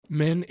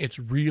Men, it's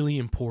really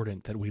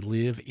important that we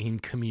live in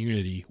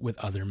community with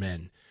other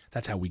men.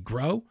 That's how we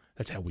grow.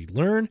 That's how we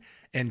learn.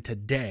 And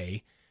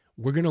today,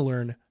 we're going to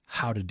learn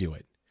how to do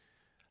it.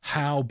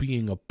 How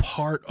being a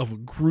part of a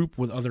group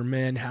with other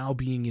men, how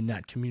being in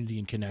that community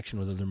and connection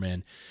with other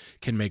men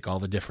can make all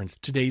the difference.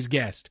 Today's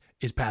guest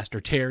is Pastor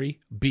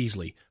Terry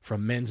Beasley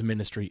from Men's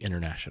Ministry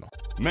International.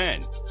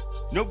 Men,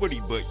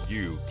 nobody but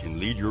you can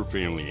lead your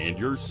family and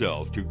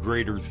yourself to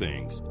greater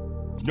things.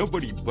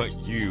 Nobody but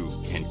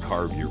you can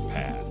carve your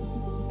path.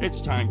 It's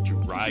time to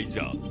rise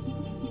up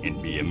and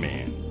be a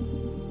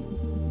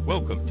man.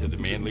 Welcome to the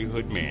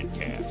Manlihood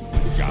ManCast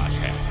with Josh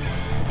Hatcher.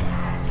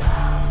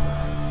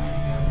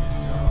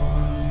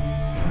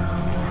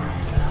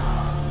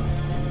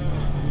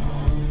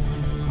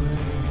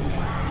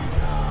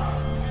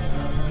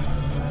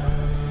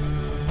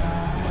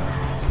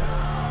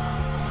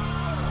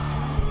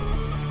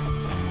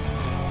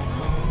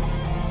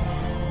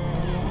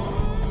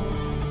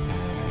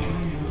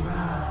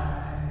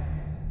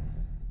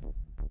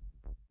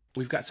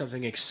 We've got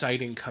something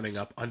exciting coming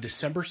up on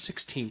December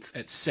 16th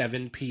at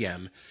 7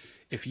 p.m.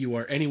 If you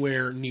are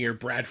anywhere near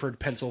Bradford,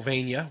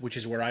 Pennsylvania, which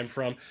is where I'm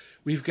from,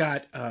 we've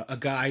got a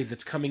guy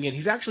that's coming in.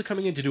 He's actually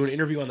coming in to do an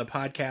interview on the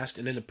podcast,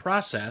 and in the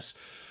process,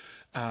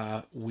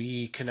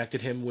 we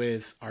connected him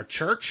with our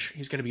church.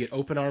 He's going to be at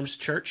Open Arms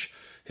Church.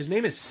 His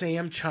name is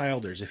Sam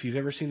Childers. If you've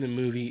ever seen the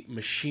movie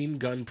Machine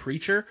Gun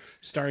Preacher,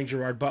 starring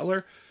Gerard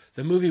Butler,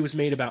 the movie was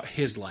made about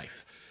his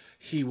life.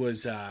 He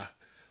was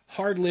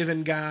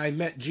hard-living guy,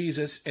 met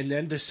Jesus, and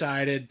then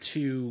decided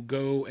to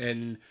go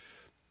and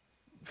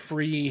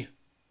free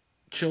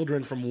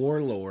children from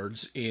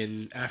warlords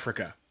in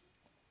Africa.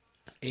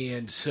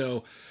 And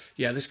so,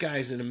 yeah, this guy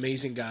is an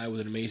amazing guy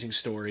with an amazing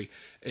story.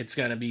 It's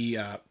going to be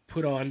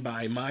put on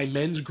by my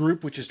men's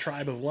group, which is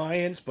Tribe of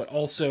Lions, but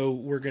also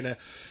we're going to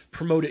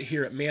promote it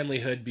here at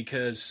Manlihood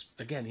because,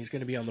 again, he's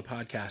going to be on the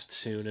podcast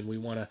soon, and we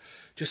want to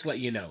just let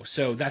you know.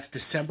 So that's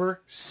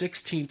December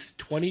 16th,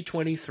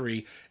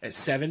 2023 at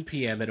 7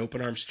 p.m. at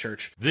Open Arms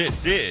Church.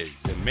 This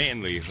is the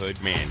Manlihood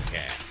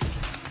ManCast.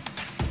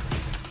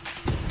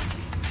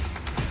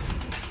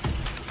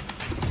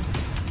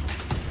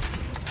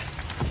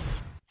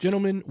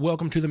 Gentlemen,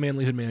 welcome to the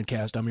Manlihood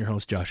ManCast. I'm your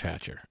host, Josh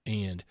Hatcher.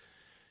 And,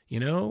 you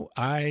know,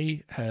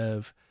 I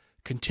have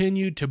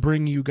continued to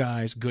bring you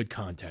guys good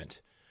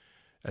content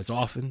as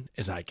often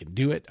as I can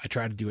do it. I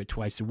try to do it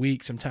twice a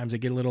week. Sometimes I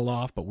get a little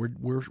off, but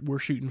we're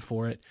shooting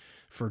for it,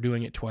 for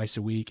doing it twice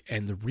a week.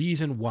 And the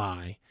reason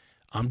why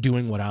I'm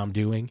doing what I'm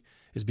doing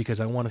is because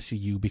I want to see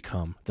you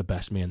become the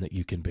best man that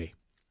you can be.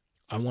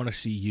 I want to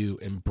see you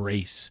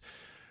embrace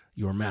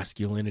your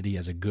masculinity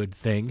as a good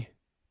thing,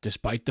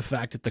 despite the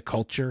fact that the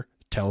culture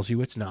tells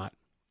you it's not.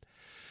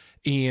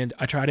 And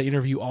I try to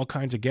interview all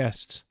kinds of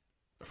guests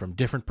from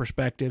different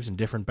perspectives and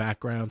different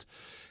backgrounds.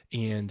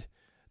 And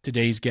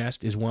today's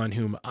guest is one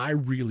whom I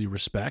really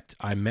respect.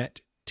 I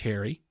met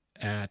Terry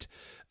at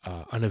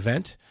an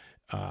event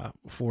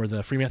for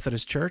the Free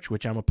Methodist Church,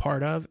 which I'm a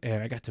part of,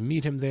 and I got to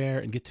meet him there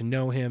and get to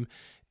know him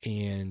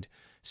and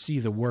see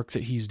the work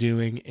that he's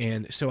doing.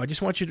 And so I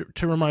just want you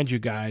to remind you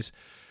guys,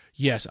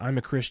 yes, I'm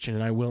a Christian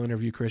and I will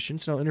interview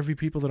Christians, and I'll interview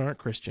people that aren't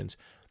Christians.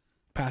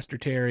 Pastor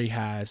Terry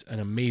has an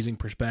amazing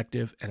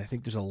perspective, and I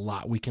think there's a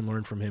lot we can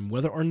learn from him,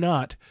 whether or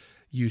not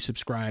you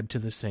subscribe to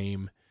the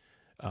same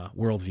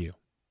worldview.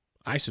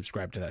 I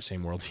subscribe to that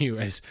same worldview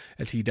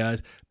as he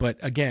does. But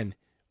again,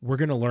 we're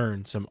going to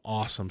learn some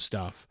awesome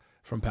stuff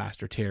from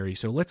Pastor Terry.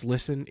 So let's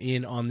listen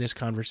in on this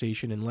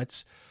conversation, and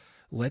let's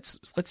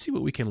see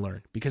what we can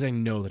learn, because I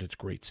know that it's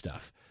great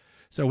stuff.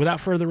 So without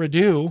further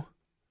ado,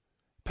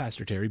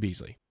 Pastor Terry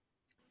Beasley.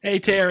 Hey,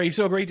 Terry,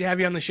 so great to have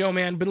you on the show,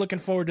 man. Been looking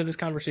forward to this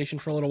conversation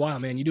for a little while,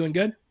 man. You doing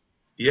good?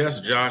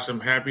 Yes, Josh, I'm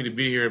happy to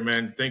be here,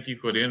 man. Thank you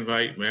for the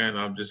invite, man.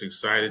 I'm just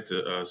excited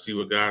to see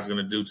what God's going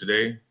to do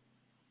today.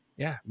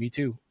 Yeah, me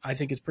too. I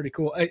think it's pretty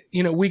cool. I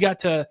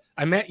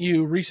met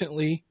you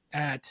recently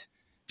at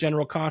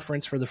General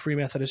Conference for the Free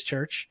Methodist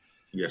Church.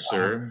 Yes,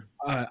 sir.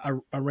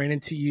 I ran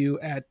into you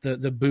at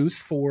the booth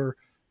for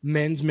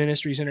Men's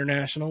Ministries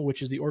International,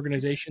 which is the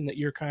organization that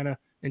you're kind of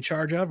in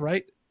charge of,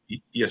 right?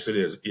 Yes, it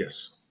is.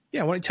 Yes.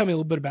 Yeah, why don't you tell me a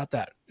little bit about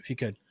that, if you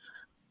could?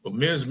 Well,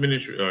 Men's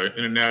Ministry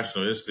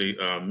International is the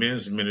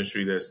men's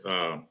ministry that's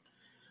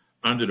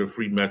under the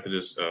Free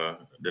Methodist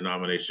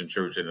denomination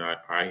church, and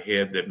I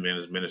head that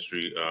men's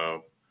ministry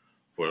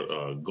for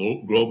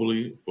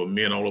globally for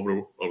men all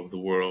over the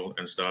world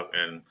and stuff.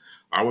 And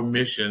our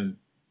mission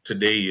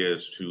today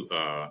is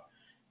to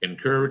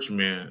encourage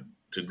men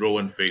to grow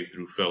in faith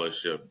through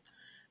fellowship.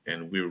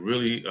 And we're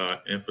really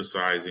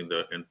emphasizing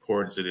the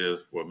importance it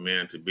is for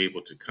men to be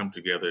able to come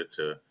together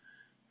to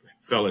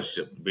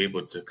fellowship, to be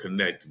able to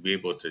connect, to be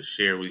able to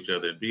share with each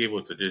other, and be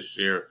able to just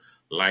share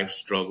life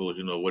struggles,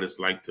 what it's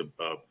like to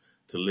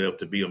live,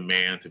 to be a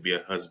man, to be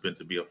a husband,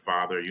 to be a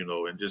father,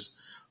 and just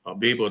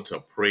be able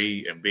to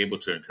pray and be able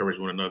to encourage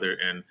one another.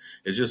 And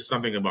it's just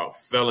something about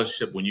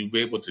fellowship. When you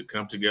be able to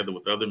come together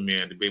with other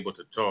men to be able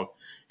to talk,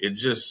 it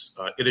just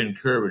it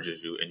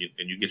encourages you,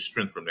 and you get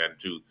strength from that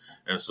too.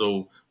 And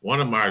so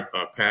one of my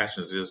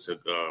passions is to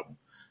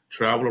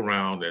travel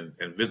around and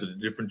visit the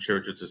different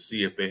churches to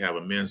see if they have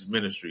a men's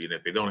ministry. And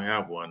if they don't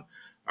have one,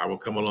 I will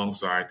come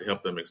alongside to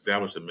help them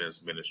establish a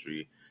men's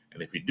ministry.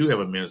 And if you do have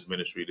a men's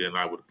ministry, then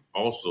I would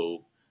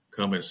also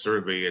come and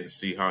survey it and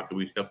see how can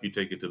we help you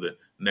take it to the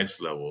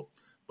next level.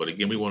 But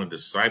again, we want to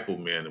disciple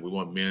men, and we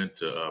want men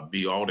to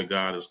be all that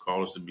God has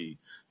called us to be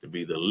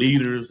the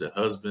leaders, the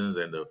husbands,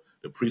 and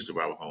the priests of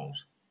our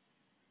homes.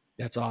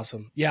 That's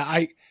awesome.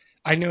 Yeah,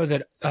 I know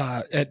that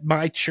at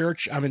my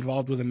church, I'm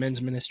involved with a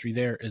men's ministry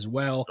there as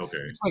well.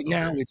 Okay.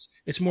 Now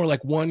it's more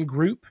like one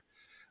group,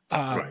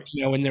 Right.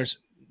 and there's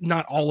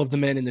not all of the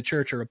men in the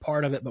church are a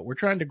part of it, but we're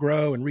trying to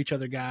grow and reach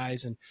other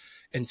guys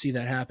and see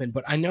that happen.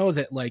 But I know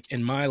that like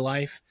in my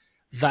life,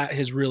 that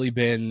has really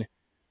been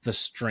the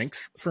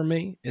strength for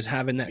me, is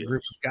having that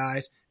group of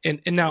guys.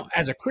 And now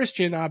as a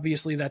Christian,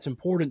 obviously that's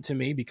important to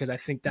me, because I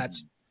think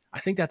that's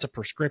a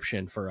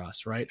prescription for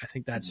us, right? I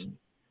think that's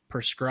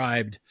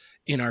prescribed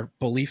in our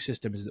belief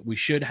system, is that we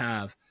should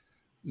have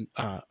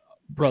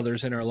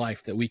brothers in our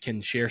life that we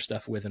can share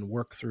stuff with and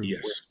work through.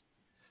 Yes.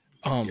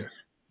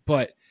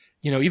 But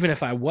even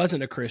if I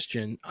wasn't a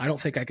Christian, I don't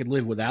think I could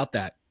live without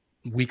that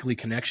weekly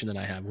connection that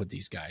I have with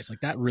these guys. Like,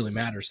 that really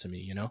matters to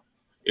me,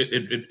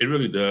 It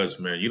really does,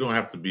 man. You don't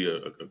have to be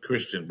a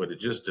Christian, but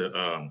it's just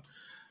to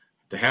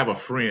have a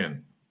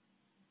friend,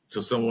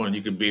 to someone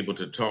you can be able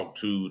to talk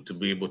to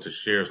be able to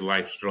share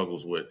life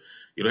struggles with.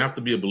 You don't have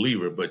to be a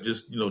believer, but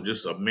just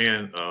a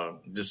man,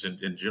 just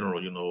in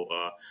general,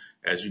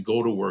 as you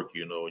go to work,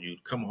 you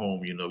come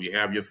home, you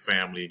have your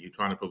family and you're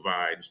trying to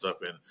provide and stuff.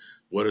 And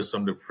what are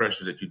some of the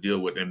pressures that you deal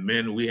with? And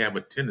men, we have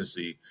a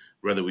tendency,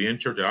 whether we're in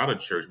church or out of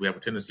church, we have a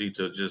tendency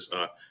to just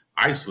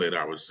isolate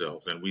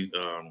ourselves, and we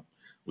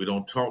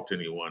don't talk to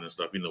anyone and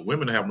stuff.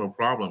 Women have no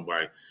problem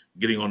by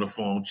getting on the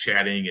phone,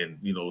 chatting, and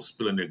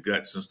spilling their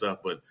guts and stuff.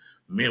 But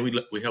men,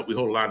 we hold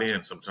a lot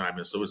in sometimes,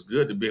 and so it's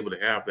good to be able to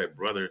have that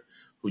brother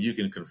who you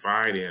can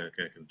confide in,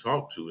 can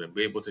talk to, and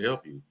be able to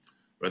help you,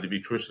 whether it be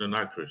Christian or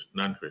not Christian,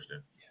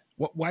 non-Christian.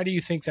 Why do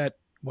you think that?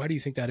 Why do you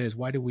think that is?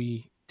 Why do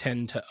we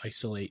tend to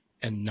isolate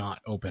and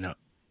not open up?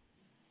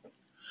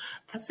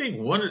 I think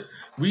one of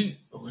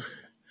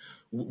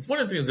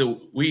the things that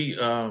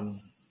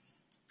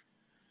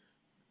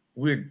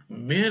we're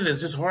men,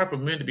 it's just hard for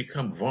men to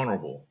become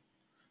vulnerable.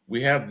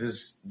 We have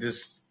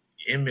this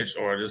image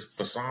or this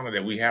persona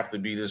that we have to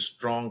be this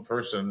strong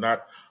person,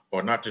 not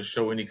to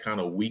show any kind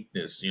of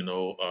weakness,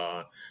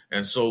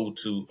 and so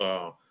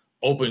to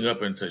open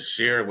up and to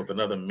share with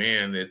another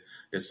man, it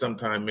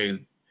sometimes may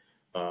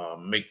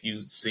make you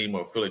seem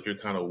or feel like you're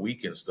kind of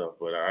weak and stuff.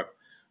 But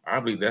I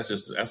believe that's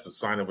a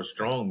sign of a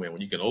strong man,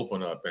 when you can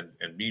open up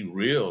and be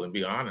real and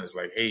be honest.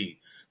 Like, hey,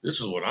 this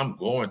is what I'm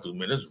going through,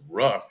 man. It's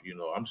rough,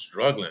 I'm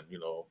struggling,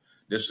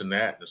 this and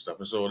that and stuff.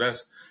 And so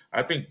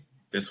I think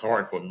it's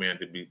hard for men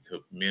to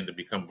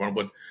become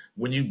vulnerable. But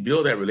when you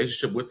build that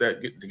relationship with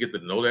to get to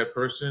know that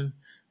person,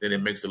 then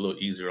it makes it a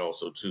little easier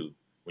also too.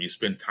 When you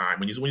spend time,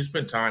 when you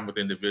spend time with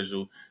the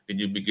individual, then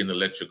you begin to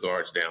let your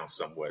guards down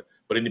somewhat.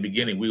 But in the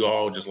beginning, we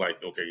all just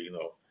like, okay,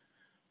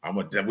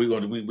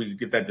 we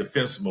get that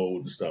defense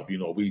mode and stuff.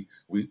 We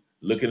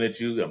looking at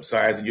you, I'm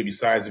sizing you, be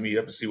sizing me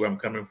up to see where I'm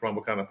coming from,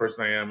 what kind of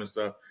person I am and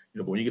stuff.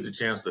 But when you get the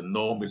chance to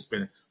know them and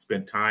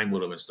spend time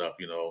with them and stuff,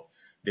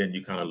 then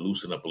you kind of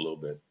loosen up a little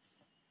bit.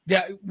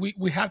 Yeah,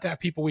 we have to have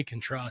people we can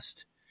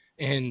trust.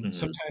 And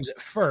sometimes at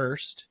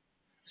first,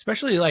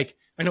 especially like,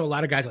 I know a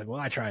lot of guys like,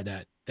 well, I tried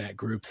that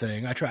group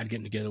thing. I tried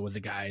getting together with the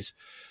guys,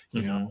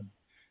 and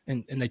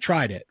they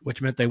tried it, which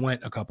meant they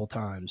went a couple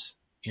times,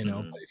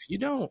 but if you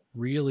don't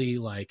really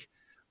like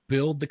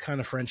build the kind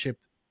of friendship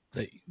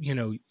that,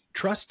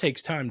 trust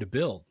takes time to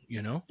build,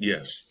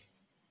 Yes.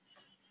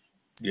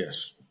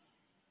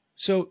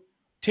 So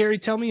Terry,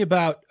 tell me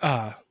about,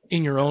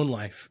 in your own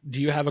life, do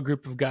you have a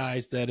group of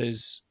guys that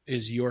is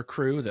your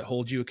crew, that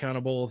holds you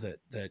accountable, that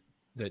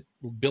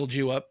builds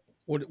you up?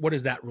 What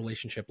is that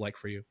relationship like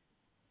for you?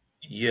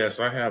 Yes,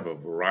 I have a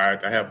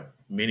variety. I have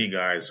many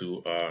guys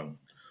who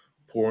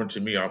pour into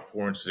me. I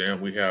pour into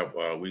them. We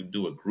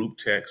do a group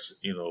text,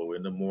 in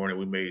the morning.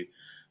 We may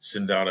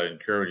send out an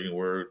encouraging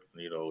word,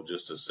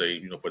 just to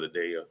say, for the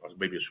day, or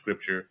maybe a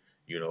scripture,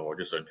 or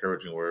just an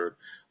encouraging word.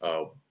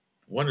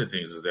 One of the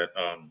things is that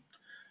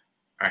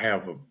I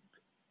have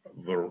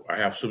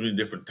so many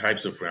different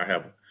types of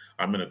friends.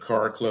 I'm in a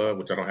car club,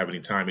 which I don't have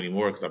any time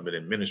anymore because I've been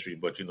in ministry,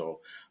 but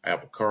I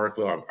have a car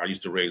club. I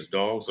used to raise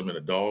dogs. I'm in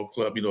a dog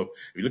club. If you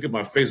look at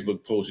my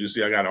Facebook posts, you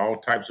see I got all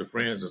types of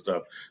friends and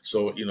stuff.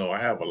 So, I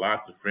have a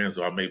lot of friends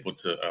who I'm able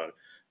to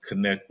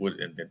connect with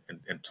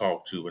and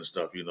talk to and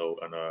stuff, and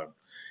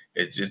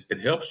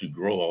it helps you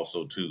grow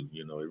also too.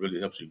 It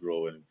really helps you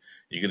grow, and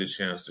you get a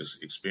chance to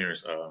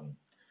experience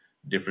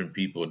different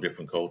people and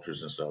different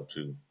cultures and stuff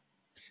too.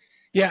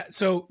 Yeah,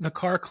 so the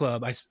car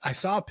club, I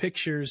saw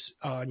pictures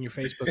on your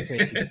Facebook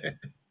page.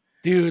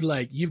 Dude,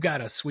 like, you've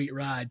got a sweet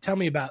ride. Tell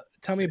me about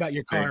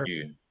your car. Thank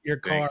you. Your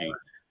car.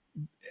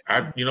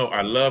 Thank you.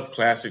 I love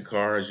classic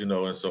cars,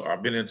 and so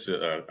I'm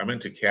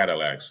into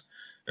Cadillacs.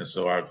 And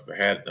so I've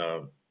had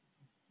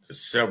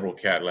several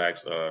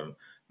Cadillacs,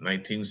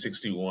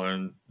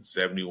 1961,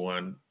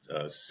 71,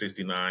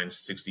 69,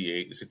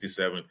 68,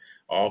 67,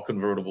 all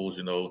convertibles,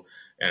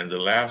 And the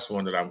last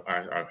one that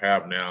I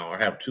have now, I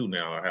have two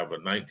now. I have a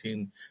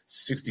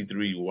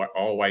 1963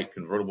 all white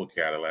convertible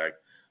Cadillac.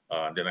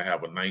 Then I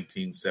have a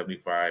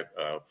 1975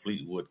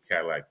 Fleetwood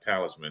Cadillac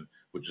Talisman,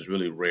 which is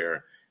really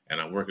rare. And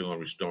I'm working on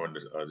restoring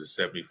the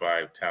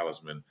 75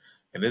 Talisman.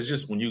 And it's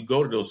just when you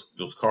go to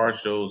those car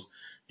shows,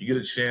 you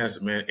get a chance,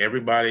 man.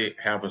 Everybody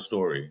have a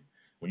story.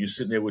 When you're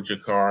sitting there with your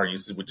car, you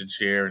sit with your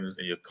chair and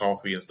your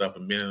coffee and stuff,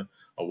 and men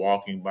are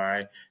walking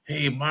by.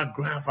 Hey, my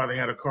grandfather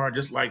had a car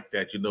just like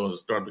that, and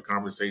start the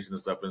conversation and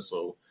stuff. And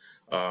so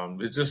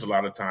it's just a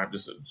lot of time.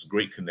 It's a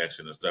great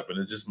connection and stuff. And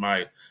it's just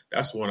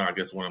that's one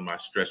of my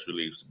stress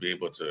reliefs, to be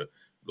able to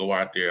go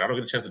out there. I don't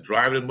get a chance to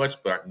drive it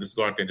much, but I can just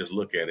go out there and just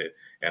look at it,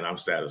 and I'm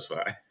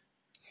satisfied.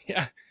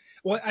 Yeah.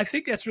 Well, I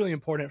think that's really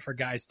important for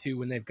guys too,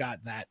 when they've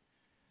got that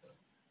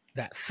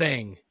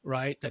thing,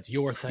 right? That's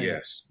your thing.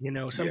 Yes.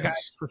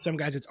 Guys, for some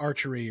guys it's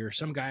archery, or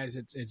some guys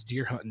it's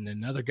deer hunting,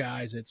 and other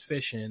guys it's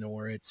fishing,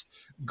 or it's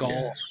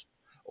golf,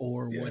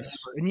 or whatever.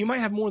 And you might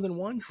have more than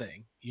one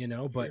thing,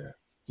 but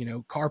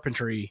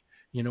carpentry,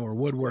 or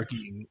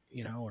woodworking,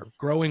 or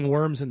growing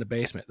worms in the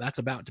basement. That's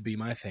about to be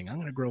my thing. I'm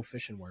going to grow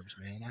fishing worms,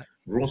 man.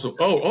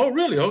 Oh,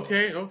 really?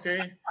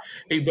 Okay.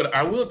 Hey, but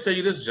I will tell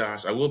you this,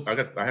 Josh. I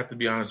have to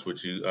be honest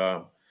with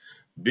you.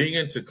 Being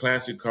into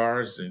classic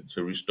cars and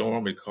to restore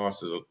them, it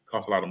costs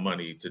a lot of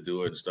money to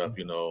do it and stuff,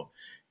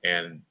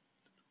 And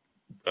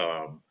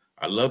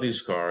I love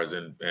these cars,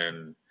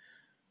 and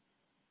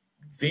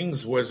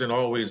things wasn't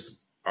always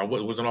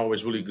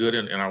really good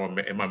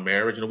in my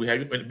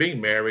marriage.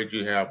 Being married,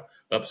 you have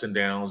ups and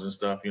downs and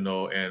stuff,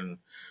 And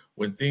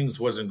when things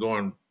wasn't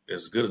going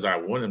as good as I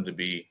wanted them to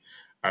be,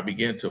 I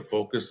began to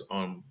focus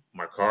on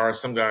my cars.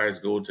 Some guys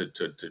go to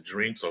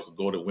drinks or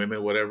go to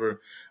women,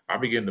 whatever. I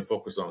began to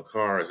focus on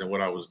cars. And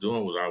what I was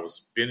doing was I was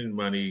spending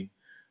money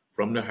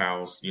from the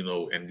house,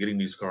 and getting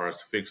these cars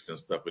fixed and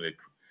stuff. And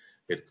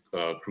it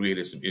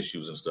created some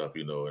issues and stuff,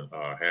 and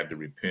I had to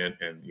repent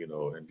and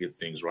get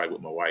things right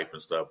with my wife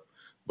and stuff.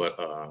 But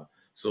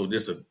so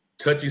this is a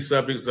touchy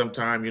subject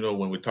sometime,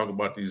 when we talk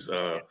about these,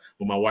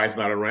 when my wife's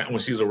not around, when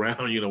she's around,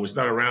 when she's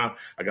not around,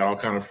 I got all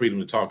kind of freedom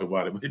to talk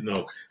about it, but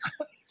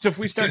So if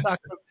we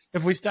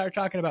start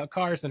talking about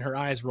cars, then her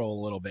eyes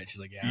roll a little bit. She's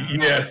like, yeah.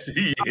 Yes.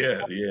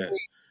 Yeah.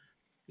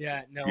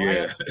 Yeah. No.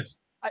 Yeah.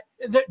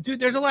 Dude,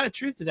 there's a lot of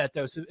truth to that,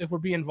 though. So if we're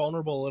being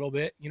vulnerable a little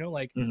bit,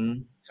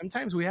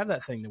 sometimes we have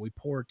that thing that we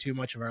pour too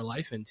much of our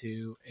life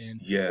into, and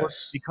it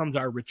becomes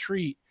our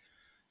retreat.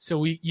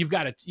 So you've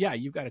got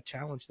to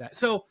challenge that.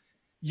 So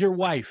your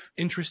wife,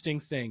 interesting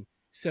thing.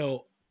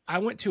 So I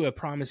went to a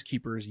Promise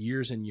Keepers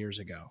years and years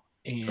ago.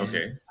 And I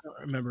don't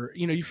remember,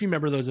 if you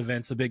remember those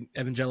events, the big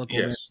evangelical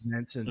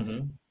events,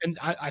 and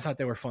I thought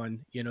they were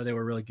fun. They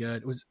were really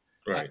good. It was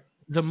right.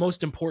 The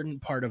most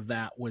important part of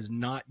that was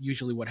not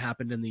usually what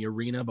happened in the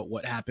arena, but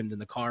what happened in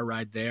the car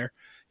ride there,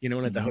 and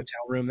at the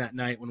hotel room that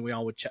night when we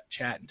all would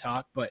chat and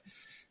talk. But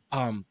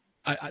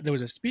there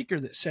was a speaker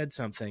that said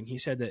something. He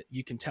said that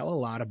you can tell a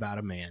lot about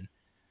a man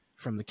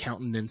from the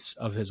countenance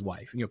of his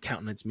wife.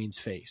 Countenance means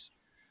face.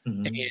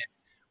 And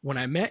when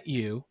I met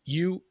you,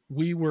 you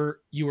were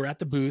at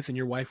the booth, and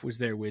your wife was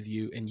there with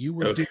you, and you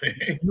were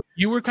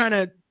you were kind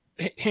of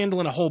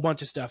handling a whole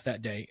bunch of stuff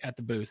that day at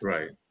the booth,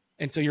 right?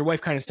 And so your wife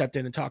kind of stepped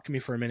in and talked to me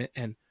for a minute,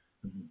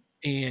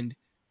 and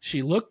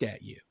she looked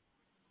at you,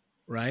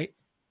 right?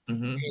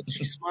 And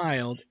she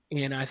smiled,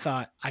 and I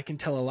thought, I can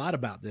tell a lot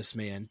about this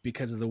man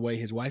because of the way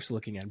his wife's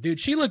looking at him. Dude,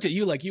 she looked at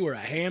you like you were a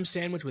ham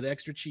sandwich with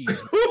extra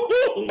cheese.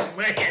 Oh,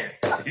 man.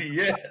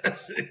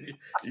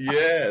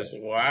 Yes.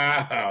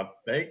 Wow.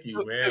 Thank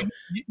you, man.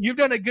 You've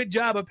done a good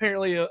job,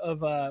 apparently,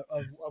 of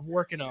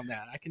working on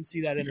that. I can see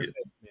that interface,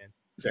 man.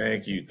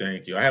 Thank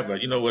you. I have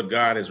what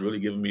God has really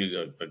given me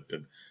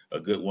a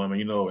good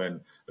woman,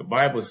 and the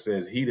Bible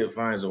says he that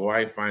finds a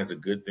wife finds a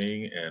good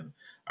thing. And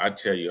I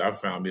tell you, I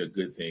found me a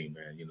good thing,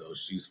 man.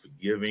 She's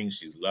forgiving,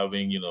 she's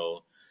loving,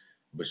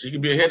 but she can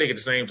be a headache at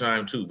the same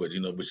time too. But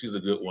she's a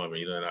good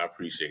woman, and I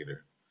appreciate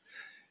her.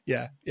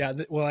 Yeah.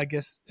 Well, I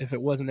guess if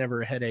it wasn't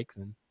ever a headache,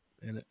 then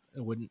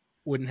it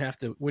wouldn't have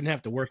to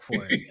work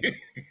for it.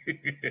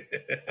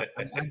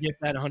 I get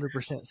that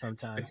 100%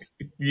 sometimes.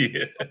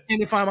 Yeah.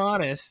 And if I'm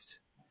honest,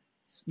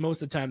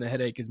 most of the time the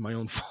headache is my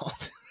own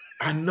fault.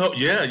 I know.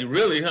 Yeah, you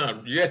really,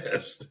 huh?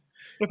 Yes.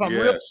 If I'm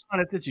really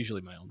honest, it's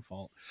usually my own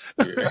fault.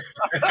 Yeah.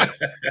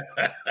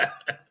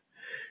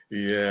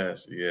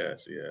 Yes.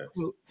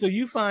 So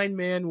you find,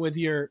 man, with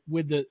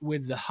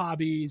the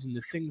hobbies and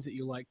the things that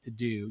you like to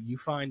do, you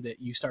find that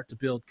you start to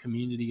build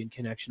community and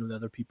connection with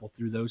other people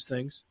through those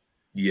things?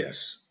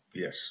 Yes.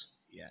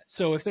 Yeah.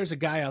 So if there's a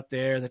guy out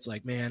there that's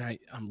like, man,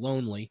 I'm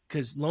lonely,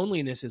 because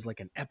loneliness is like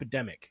an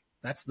epidemic.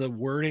 That's the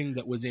wording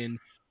that was in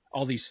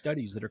all these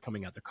studies that are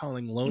coming out. They're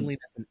calling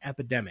loneliness an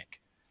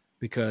epidemic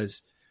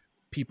because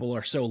people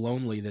are so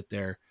lonely that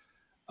they're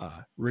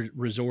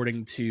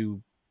resorting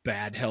to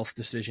bad health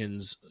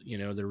decisions.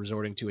 They're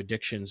resorting to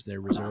addictions. They're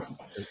resorting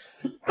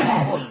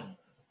to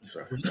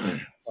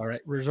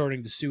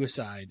resorting to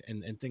suicide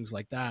and things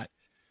like that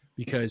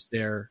because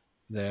they're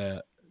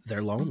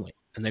they're lonely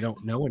and they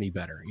don't know any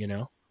better, you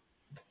know,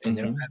 and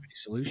they don't have any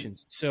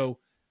solutions. So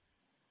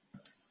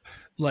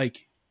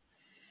let's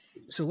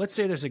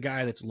say there's a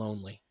guy that's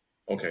lonely.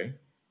 Okay.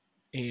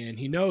 And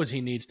he knows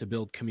he needs to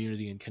build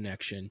community and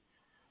connection.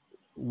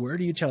 Where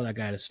do you tell that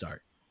guy to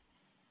start?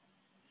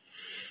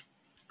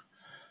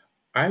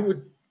 I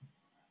would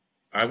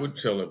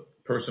tell a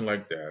person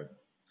like that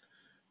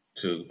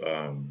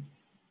to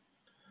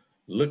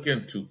look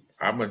into.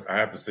 I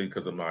have to say,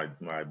 because of my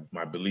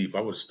belief,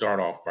 I would start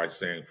off by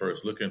saying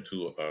first, look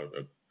into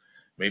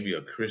maybe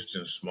a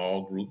Christian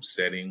small group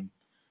setting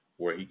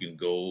where he can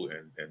go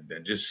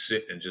and just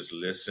sit and just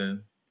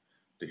listen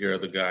to hear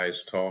other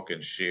guys talk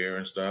and share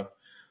and stuff.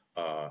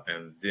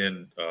 And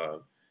then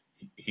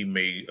he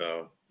may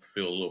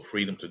feel a little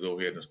freedom to go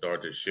ahead and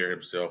start to share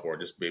himself or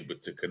just be able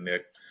to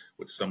connect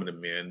with some of the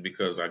men,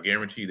 because I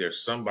guarantee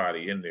there's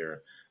somebody in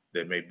there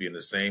that may be in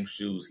the same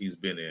shoes he's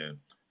been in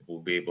who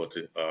will be able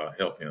to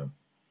help him.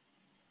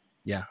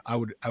 Yeah, I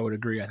would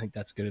agree. I think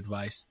that's good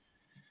advice.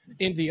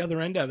 And the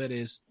other end of it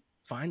is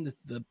find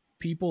the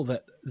people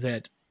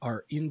that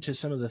are into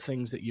some of the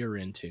things that you're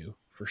into,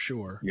 for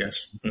sure.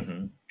 Yes.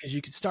 Because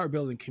you could start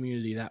building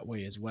community that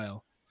way as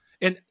well.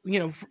 And, you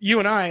know, you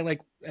and I,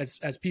 like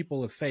as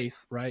people of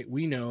faith, right,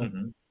 we know,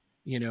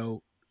 you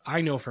know,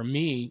 I know for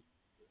me,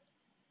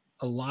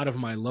 a lot of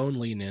my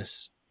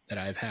loneliness that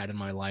I've had in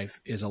my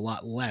life is a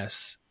lot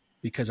less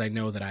because I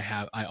know that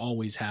I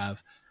always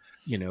have,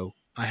 you know,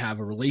 I have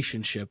a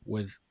relationship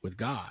with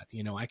God.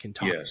 You know, I can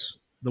talk to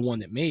the one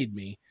that made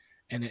me,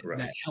 and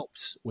that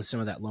helps with some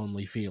of that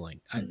lonely feeling.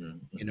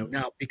 You know,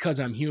 now because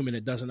I'm human,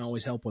 it doesn't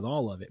always help with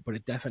all of it, but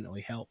it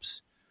definitely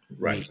helps.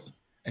 Right. Me.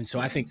 And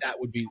so I think that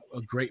would be a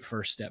great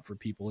first step for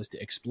people, is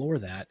to explore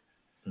that,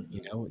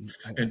 you know.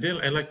 And then,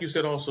 and like you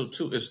said, also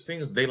too, it's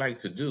things they like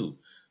to do.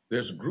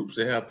 There's groups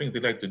that have things they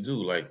like to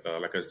do, like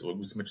I said,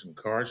 we mentioned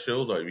car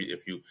shows, or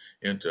if you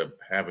into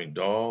having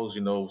dogs,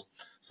 you know,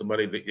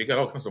 somebody they got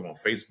all kinds of stuff on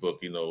Facebook,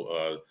 you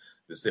know,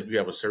 if you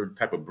have a certain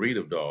type of breed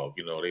of dog,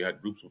 you know, they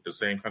have groups with the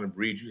same kind of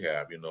breed you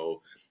have, you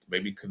know,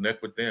 maybe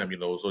connect with them, you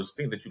know. So it's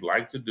things that you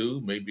like to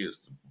do. Maybe it's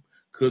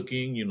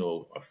cooking, you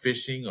know, or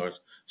fishing or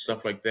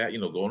stuff like that, you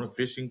know, go on a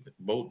fishing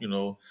boat, you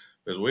know.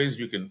 There's ways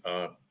you can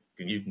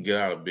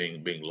get out of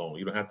being lonely.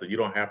 You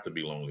don't have to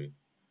be lonely.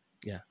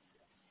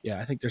 Yeah,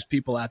 I think there's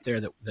people out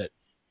there that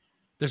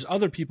there's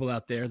other people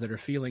out there that are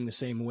feeling the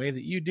same way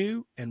that you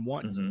do and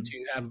want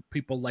to have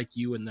people like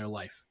you in their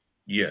life.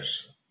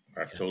 Yes,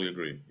 I totally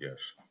agree. Yes.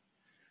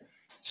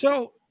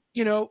 So,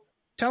 you know,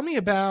 tell me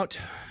about,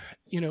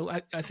 you know,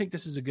 I think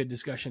this is a good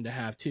discussion to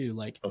have too.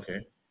 Like, okay,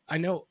 I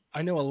know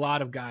a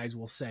lot of guys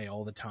will say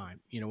all the time,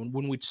 you know,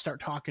 when we start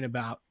talking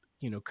about,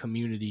 you know,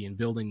 community and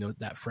building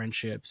that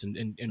friendships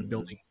and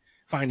building,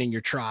 finding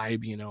your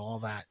tribe, you know, all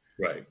that.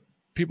 Right.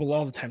 People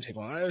all the time say,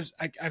 well,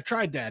 I've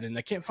tried that and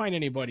I can't find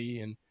anybody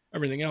and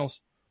everything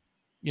else.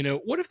 You know,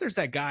 what if there's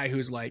that guy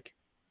who's like,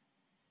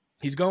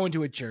 he's going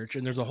to a church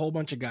and there's a whole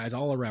bunch of guys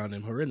all around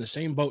him who are in the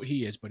same boat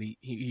he is, but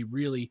he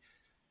really,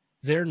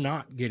 they're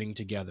not getting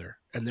together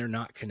and they're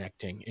not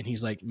connecting. And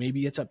he's like,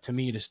 maybe it's up to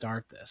me to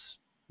start this.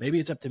 Maybe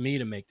it's up to me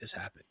to make this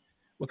happen.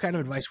 What kind of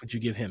advice would you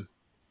give him?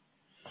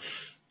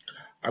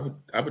 I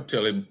would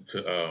tell him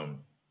to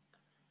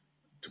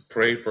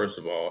pray, first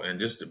of all, and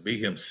just to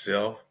be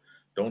himself.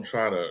 Don't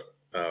try to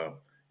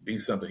be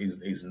something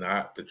he's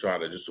not, to try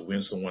to just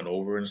win someone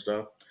over and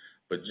stuff,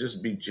 but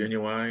just be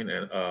genuine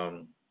and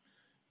I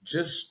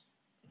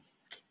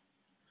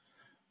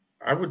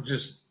would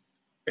just,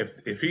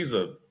 if he's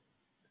a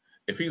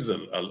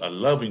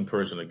loving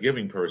person, a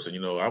giving person,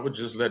 you know, I would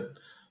just let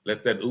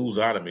that ooze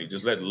out of me.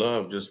 Just let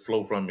love just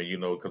flow from me, you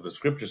know, because the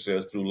scripture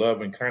says through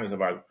love and kindness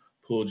have I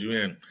pulled you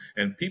in.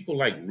 And people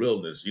like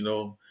realness, you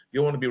know. You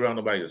don't want to be around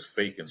nobody that's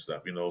fake and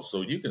stuff, you know.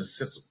 So you can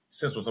sense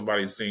when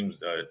somebody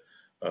seems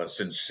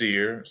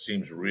sincere,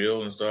 seems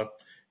real and stuff,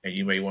 and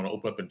you may want to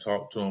open up and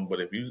talk to them.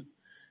 But if you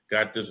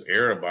got this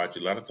air about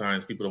you, a lot of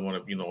times people don't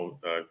want to, you know,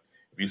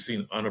 if you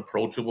seem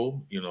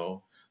unapproachable, you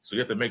know, so you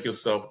have to make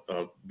yourself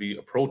be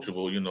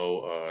approachable, you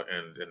know,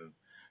 and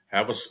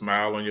have a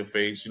smile on your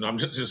face, you know. I'm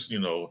just you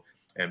know,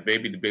 and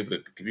maybe to be able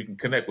to, if you can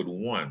connect with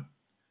one,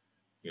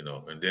 you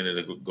know, and then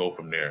it'll go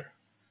from there.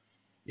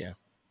 Yeah,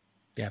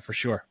 for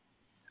sure.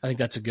 I think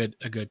that's a good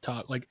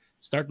talk. Like,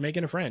 start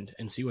making a friend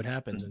and see what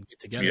happens and get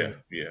together.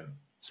 Yeah.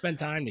 Spend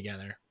time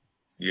together.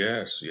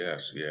 Yes.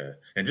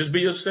 And just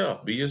be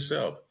yourself. Be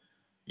yourself.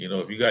 You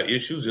know, if you got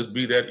issues, just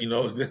be that, you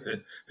know,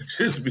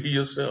 just be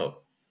yourself.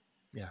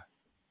 Yeah.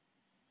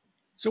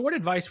 So what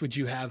advice would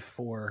you have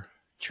for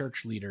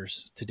church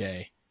leaders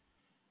today,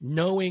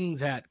 knowing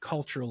that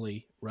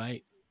culturally,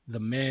 right,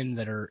 the men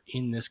that are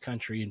in this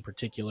country in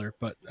particular,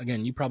 but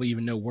again, you probably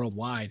even know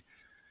worldwide,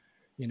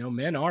 you know,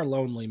 men are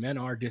lonely, men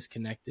are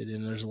disconnected,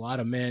 and there's a lot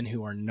of men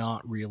who are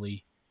not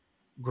really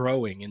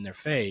growing in their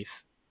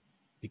faith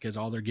because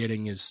all they're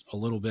getting is a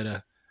little bit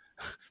of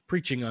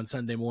preaching on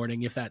Sunday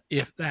morning, if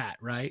that,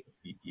 right?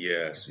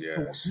 Yes.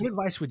 So what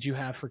advice would you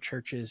have for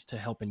churches to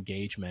help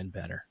engage men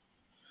better?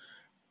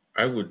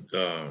 I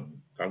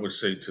would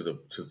say to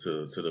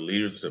the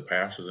leaders, to the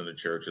pastors in the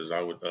churches,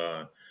 I would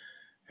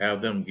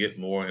have them get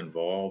more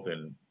involved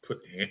and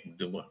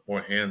do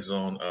more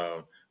hands-on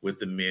with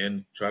the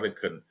men. Try to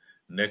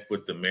connect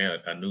with the man,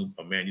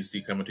 a man you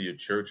see coming to your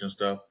church and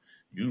stuff.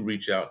 You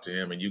reach out to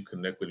him and you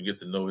connect with him, get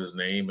to know his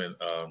name,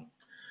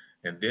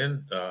 and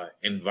then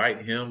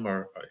invite him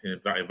or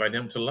invite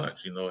him to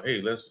lunch. You know,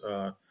 hey, let's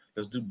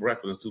do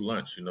breakfast, let's do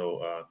lunch. You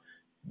know,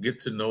 get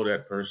to know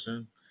that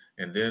person,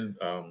 and then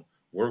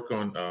work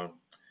on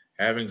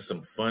having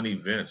some fun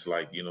events.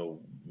 Like, you know,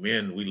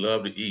 men, we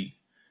love to eat.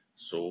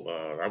 So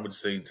I would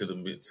say to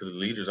the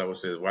leaders, I would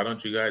say, why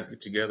don't you guys get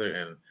together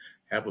and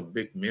have a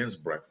big men's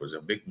breakfast, a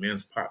big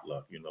men's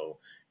potluck, you know,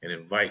 and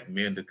invite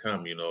men to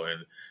come, you know,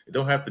 and it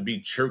don't have to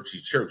be churchy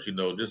church, you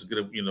know, just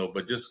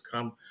but just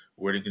come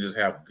where they can just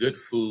have good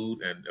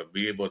food and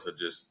be able to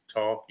just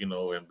talk, you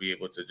know, and be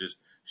able to just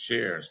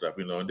share and stuff,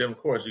 you know. And then, of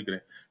course, you can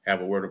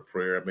have a word of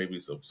prayer, maybe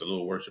some a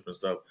little worship and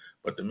stuff.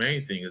 But the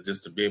main thing is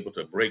just to be able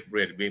to break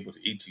bread, to be able to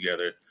eat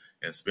together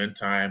and spend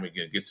time and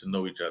get to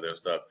know each other and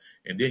stuff.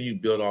 And then you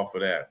build off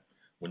of that.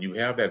 When you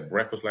have that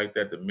breakfast like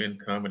that, the men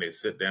come and they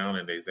sit down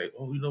and they say,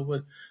 oh, you know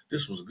what?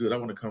 This was good. I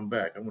want to come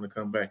back. I want to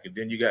come back. And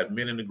then you got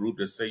men in the group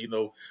that say, you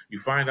know, you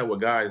find out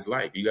what guys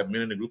like. You got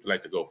men in the group that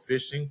like to go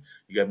fishing.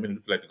 You got men in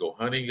the group that like to go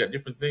hunting. You got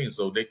different things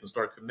so they can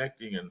start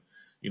connecting and,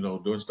 you know,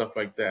 doing stuff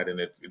like that.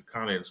 And it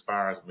kind of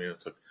inspires men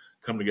to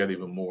come together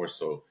even more.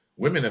 So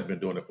women have been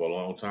doing it for a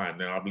long time.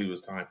 Now, I believe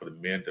it's time for the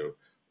men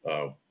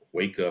to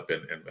wake up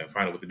and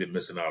find out what they've been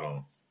missing out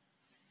on.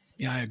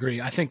 Yeah, I agree.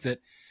 I think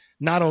that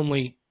not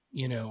only,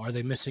 you know, are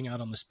they missing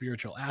out on the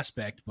spiritual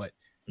aspect, but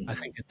I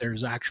think that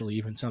there's actually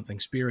even something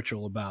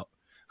spiritual about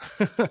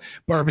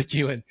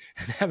barbecuing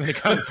and having a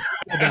conversation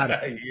about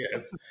it.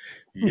 Yes,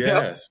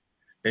 yes.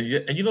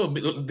 Yep. And you know,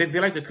 they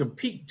like to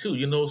compete too,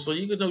 you know, so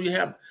you know, you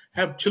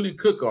have chili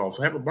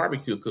cook-offs, have a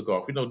barbecue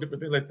cook-off, you know,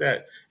 different things like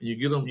that. And you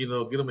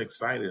get them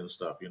excited and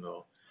stuff, you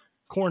know.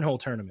 Cornhole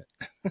tournament.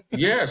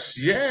 Yes,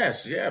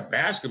 yeah.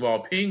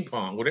 Basketball, ping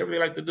pong, whatever they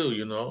like to do,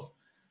 you know.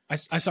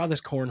 I saw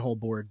this cornhole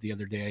board the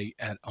other day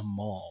at a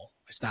mall.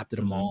 I stopped at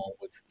a mall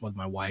with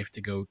my wife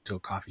to go to a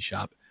coffee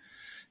shop.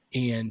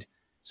 And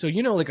so,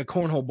 you know, like a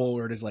cornhole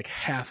board is like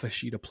half a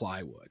sheet of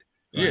plywood.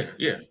 Right?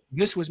 Yeah.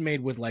 This was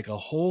made with like a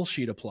whole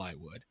sheet of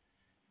plywood.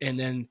 And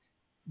then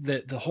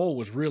the hole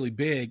was really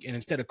big. And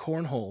instead of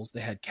cornholes,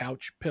 they had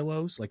couch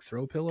pillows, like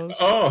throw pillows.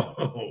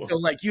 Oh. So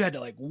like you had to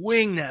like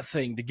wing that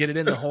thing to get it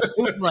in the hole. It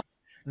was like,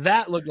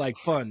 that looked like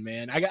fun,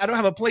 man. I don't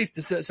have a place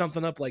to set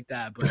something up like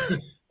that, but it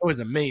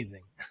was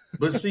amazing.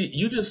 But see,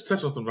 you just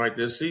touched on something right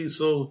there. See,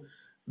 so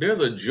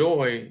there's a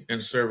joy in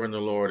serving the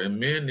Lord, and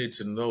men need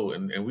to know,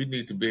 and we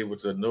need to be able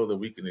to know that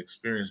we can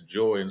experience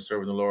joy in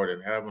serving the Lord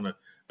and having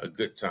a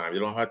good time.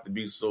 You don't have to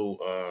be so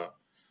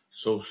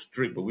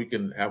strict, but we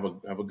can have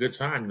a good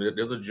time.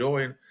 There's a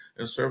joy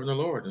in serving the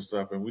Lord and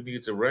stuff, and we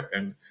need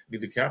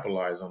to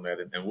capitalize on that.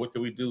 And what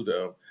can we do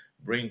to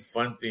bring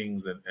fun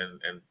things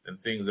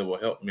and things that will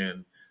help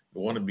men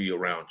want to be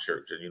around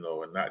church and, you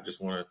know, and not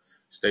just want to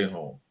stay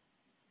home.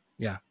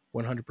 Yeah,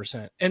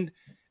 100%. And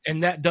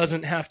that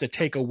doesn't have to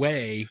take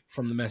away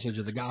from the message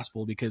of the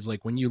gospel, because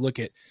like when you look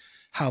at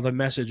how the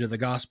message of the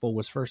gospel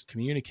was first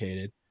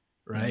communicated,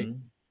 right? Mm-hmm.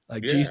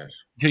 Like yes.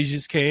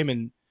 Jesus came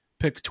and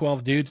picked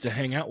 12 dudes to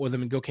hang out with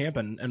him and go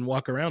camping and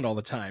walk around all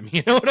the time.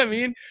 You know what I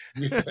mean?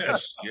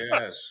 Yes.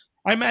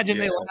 I imagine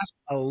they laughed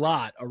a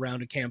lot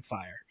around a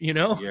campfire, you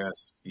know?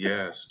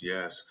 Yes.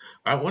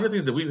 One of the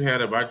things that we've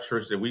had at our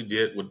church that we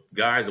did with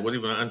guys that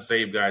wasn't even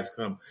unsaved guys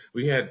come,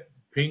 we had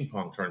ping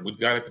pong tournament. We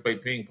got to play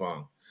ping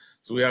pong.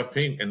 So we have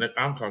and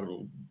I'm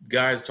talking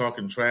guys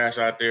talking trash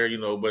out there, you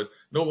know, but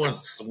no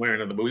one's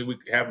swearing at them, but we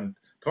having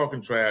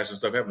talking trash and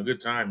stuff, having a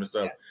good time and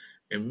stuff.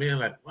 Yeah. And men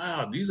like,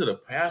 wow, these are the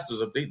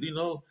pastors. They, you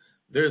know,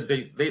 they're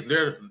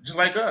just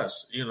like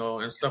us, you know,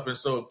 and stuff. And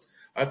so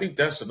I think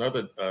that's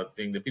another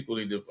thing that people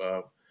need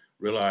to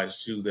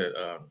realize too,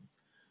 that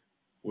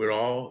we're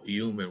all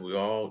human. We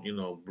all, you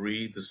know,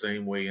 breathe the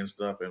same way and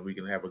stuff, and we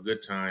can have a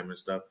good time and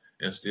stuff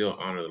and still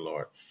honor the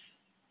Lord.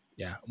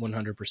 Yeah,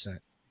 100%.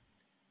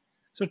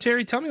 So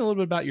Terry, tell me a little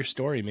bit about your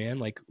story, man.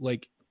 Like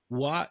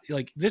what,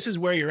 like this is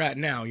where you're at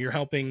now. You're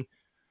helping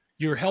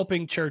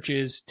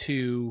churches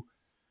to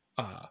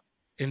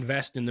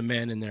invest in the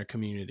men in their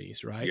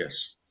communities, right?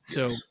 Yes.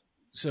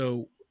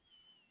 So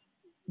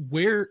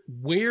where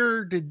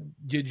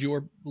did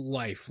your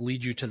life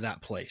lead you to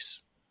that place?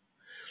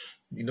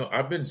 You know,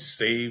 I've been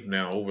saved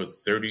now over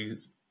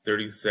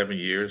 37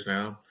 years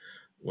now.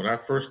 When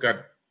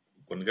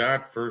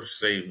God first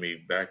saved me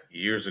back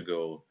years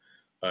ago,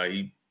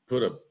 he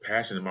put a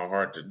passion in my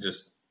heart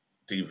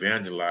to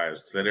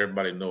evangelize, to let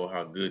everybody know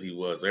how good he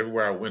was.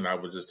 Everywhere I went, I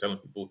was just telling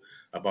people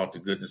about the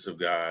goodness of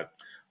God.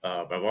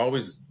 God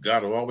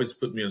always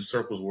put me in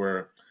circles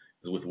where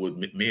with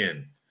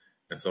men.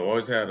 And so I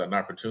always had an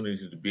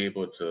opportunity to be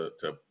able to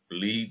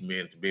lead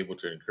men, to be able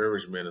to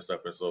encourage men and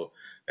stuff. And so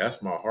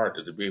that's my heart,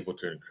 is to be able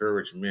to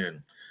encourage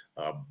men.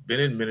 Been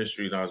in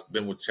ministry, and I've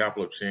been with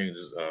Chapel of Change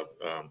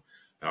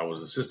I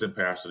was assistant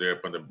pastor there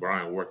up under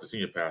Brian Worth, the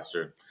senior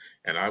pastor,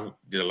 and I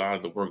did a lot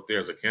of the work there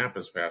as a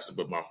campus pastor,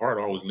 but my heart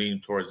always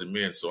leaned towards the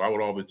men. So I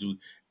would always do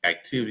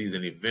activities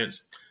and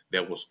events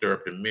that will stir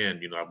up the men.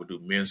 You know, I would do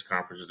men's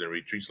conferences and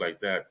retreats like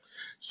that.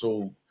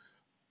 So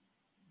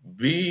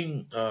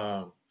being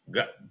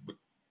got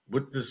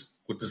with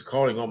this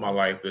calling on my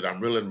life, that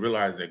I'm really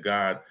realizing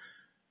that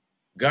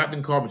God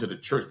didn't call me to the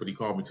church, but he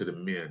called me to the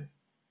men.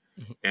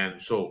 Mhm.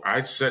 And so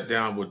I sat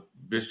down with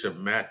Bishop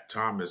Matt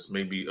Thomas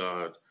maybe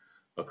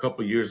a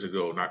couple of years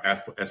ago, and I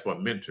asked for a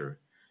mentor.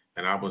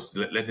 And I was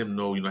letting him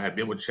know, I had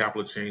been with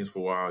Chapel of Change for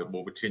a while,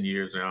 over 10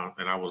 years now,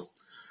 and I was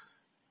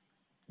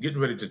getting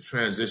ready to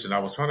transition. I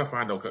was trying to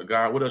find out,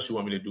 God, what else you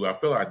want me to do? I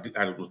felt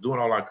I was doing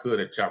all I could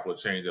at Chapel of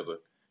Change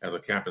as a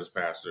campus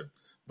pastor,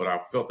 but I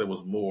felt there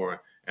was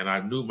more, and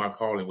I knew my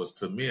calling was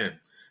to men.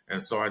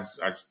 And so I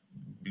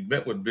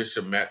met with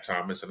Bishop Matt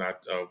Thomas, and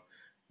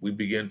he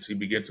began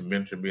to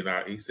mentor me.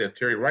 And he said,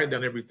 Terry, write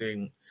down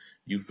everything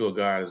you feel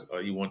God is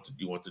you want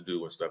to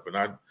do and stuff. And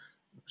I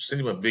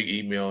sent him a big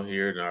email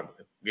here, and I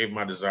gave him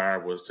my desire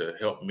was to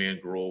help men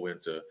grow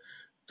and to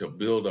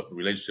build up a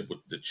relationship with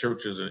the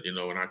churches, in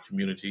our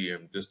community,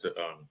 and just to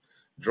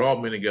draw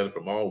men together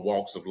from all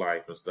walks of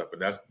life and stuff.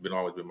 And that's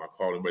always been my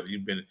calling. Whether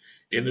you've been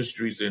in the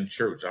streets, in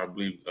church, I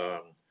believe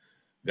God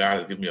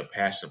has given me a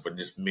passion for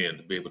just men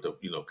to be able to,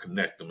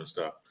 connect them and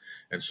stuff.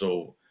 And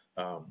so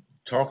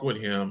talking with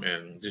him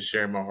and just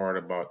sharing my heart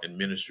about in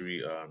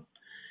ministry,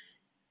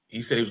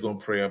 he said he was going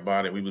to pray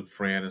about it. We were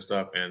praying and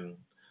stuff. And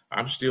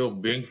I'm still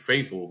being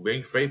faithful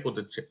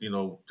to,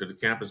 to the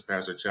campus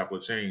pastor at Chapel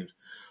of Change.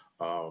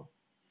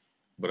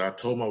 But I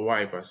told my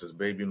wife, I says,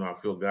 babe, I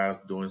feel God's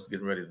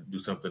getting ready to do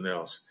something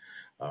else.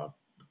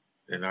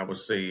 And I would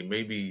say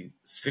maybe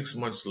 6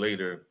 months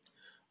later,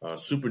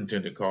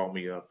 superintendent called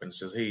me up and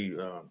says, hey,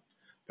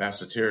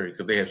 Pastor Terry,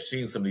 because they have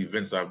seen some of the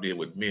events I've did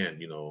with men,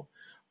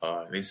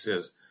 and he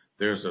says,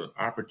 there's an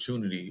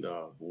opportunity.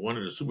 One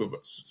of the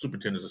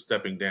superintendents is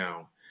stepping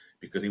down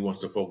because he wants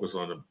to focus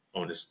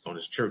on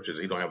his churches.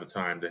 He don't have the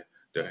time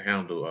to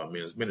handle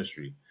men's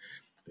ministry.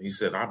 And he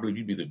said, I believe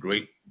you'd be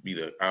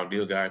the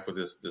ideal guy for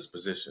this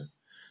position.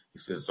 He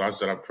said, so I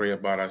said, I pray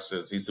about it.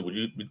 He said, would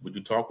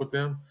you talk with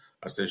them?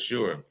 I said,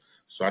 sure.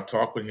 So I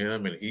talked with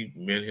him, and me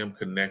and him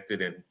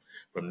connected. And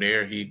from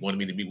there, he wanted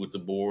me to meet with the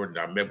board, and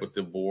I met with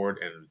the board,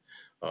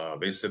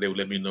 and they said they would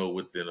let me know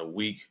within a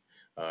week.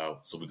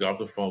 So we got off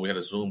the phone. We had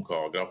a Zoom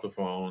call, got off the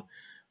phone.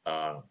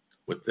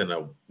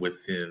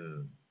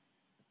 Within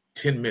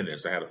 10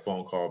 minutes, I had a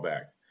phone call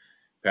back.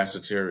 Pastor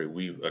Terry,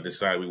 we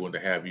decided we wanted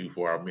to have you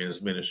for our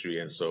men's ministry.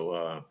 And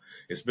so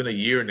it's been a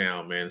year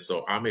now, man.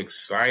 So I'm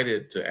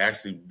excited to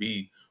actually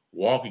be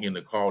walking in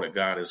the call that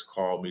God has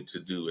called me to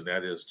do. And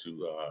that is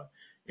to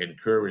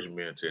encourage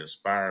men, to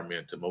inspire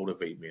men, to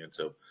motivate men,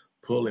 to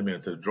pull them in,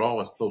 to draw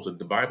us closer.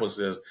 The Bible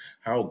says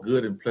how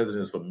good and pleasant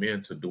it is for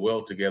men to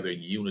dwell together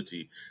in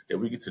unity, that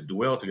we get to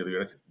dwell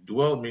together.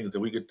 Dwell means that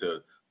we get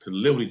to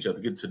live with each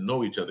other, get to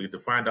know each other, get to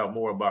find out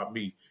more about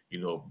me,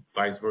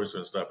 vice versa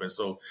and stuff. And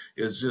so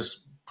it's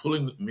just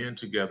pulling men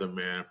together,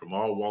 man, from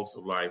all walks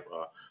of life,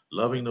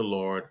 loving the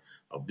Lord,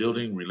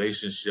 building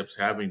relationships,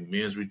 having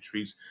men's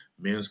retreats,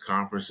 men's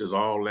conferences,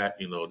 all that,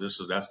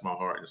 that's my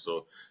heart. And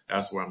so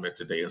that's where I'm at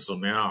today. And so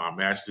now I'm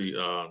actually,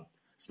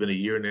 it's been a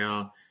year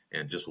now,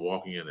 and just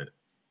walking in it.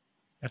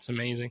 That's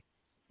amazing.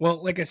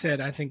 Well, like I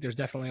said, I think there's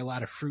definitely a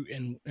lot of fruit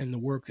in the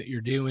work that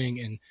you're doing,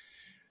 and,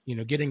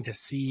 getting to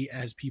see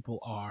as people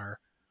are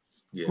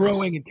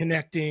growing and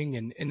connecting.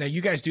 And now you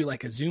guys do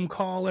like a Zoom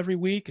call every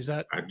week. Is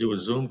that? I do a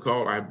Zoom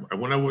call. I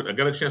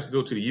got a chance to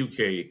go to the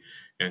UK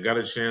and got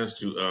a chance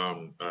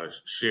to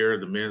share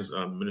the men's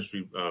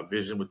ministry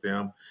vision with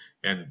them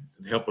and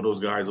help those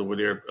guys over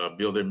there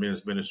build their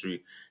men's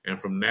ministry. And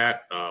from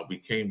that, we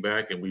came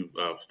back and we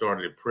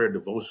started a prayer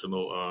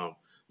devotional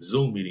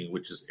Zoom meeting,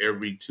 which is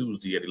every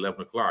Tuesday at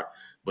 11 o'clock.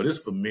 But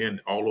it's for men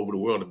all over the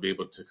world to be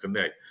able to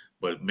connect.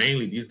 But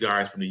mainly these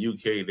guys from the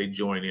UK, they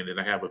join in. And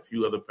I have a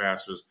few other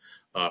pastors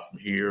from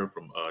here,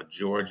 from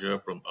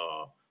Georgia, from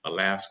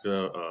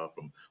Alaska,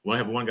 I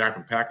have one guy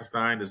from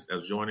Pakistan that's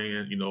joining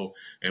in,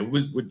 and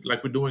we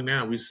like we're doing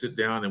now. We sit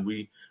down and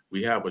we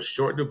have a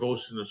short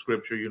devotion of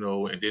scripture,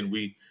 and then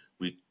we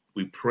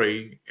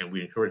pray and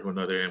we encourage one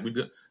another, and we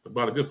do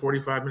about a good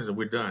 45 minutes and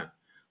we're done.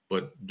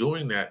 But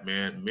doing that,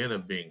 man, men are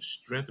being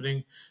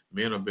strengthening.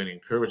 Men are being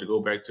encouraged to go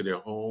back to their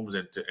homes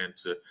and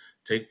to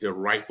take their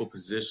rightful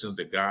positions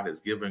that God has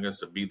given us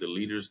to be the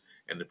leaders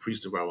and the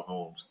priests of our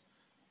homes.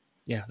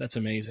 Yeah, that's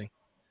amazing.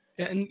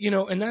 And,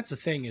 and that's the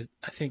thing is,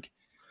 I think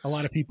a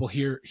lot of people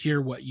hear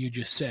what you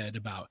just said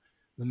about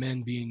the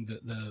men being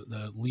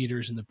the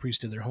leaders and the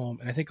priest of their home.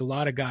 And I think a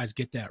lot of guys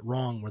get that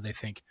wrong, where they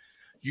think,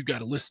 you got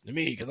to listen to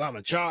me because I'm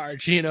in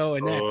charge, and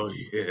that's,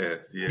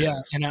 yes. Yeah.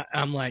 And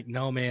I'm like,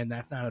 no, man,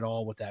 that's not at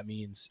all what that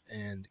means.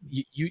 And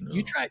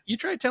you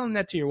try telling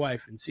that to your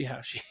wife and see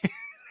how she,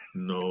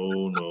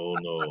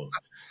 No.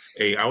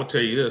 Hey, I'll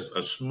tell you this,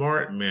 a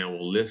smart man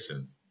will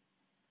listen.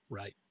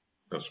 Right.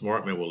 A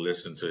smart man will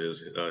listen to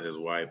his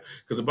wife,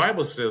 because the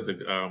Bible says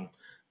that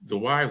the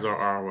wives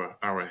are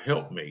our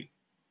helpmate.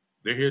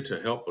 They're here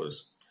to help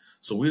us.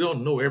 So we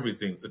don't know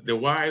everything. Their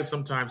wives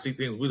sometimes see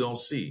things we don't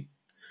see.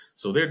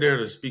 So they're there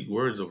to speak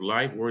words of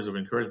life, words of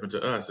encouragement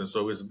to us. And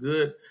so it's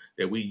good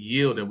that we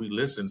yield and we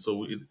listen.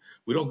 So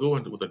we don't go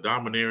into with a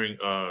domineering,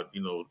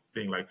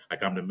 thing like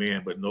I'm the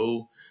man, but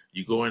no,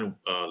 you go in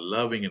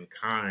loving and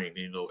kind,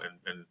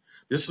 and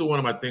this is one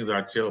of my things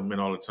I tell men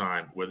all the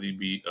time, whether you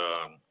be,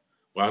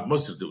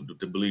 most of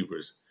the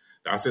believers.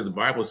 I said, the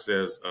Bible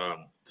says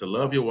to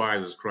love your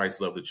wives as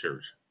Christ loved the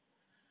church.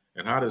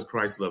 And how does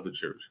Christ love the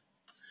church?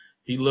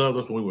 He loved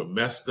us when we were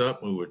messed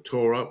up, when we were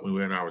tore up, when we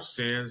were in our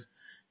sins.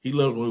 He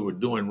loved when we were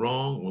doing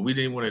wrong, when we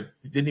didn't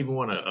even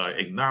want to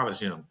acknowledge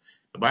him.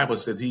 The Bible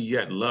says he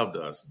yet loved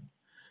us.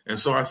 And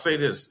so I say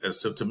this as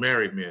to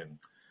married men.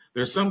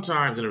 There's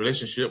sometimes in a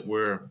relationship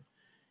where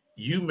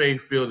you may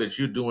feel that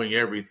you're doing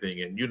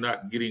everything and you're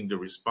not getting the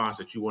response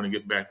that you want to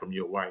get back from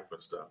your wife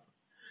and stuff.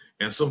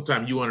 And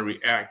sometimes you want to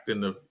react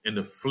in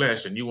the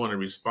flesh and you want to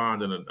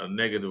respond in a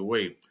negative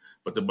way.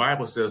 But the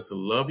Bible says to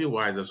love your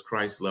wives as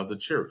Christ loved the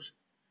church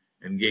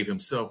and gave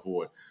himself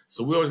for it.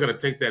 So we always got to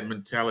take that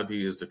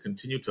mentality, is to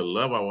continue to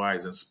love our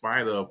wives in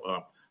spite of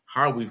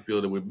how we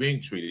feel that we're being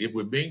treated. If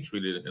we're being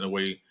treated in a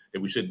way that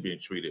we shouldn't be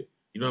treated,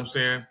 you know what I'm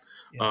saying?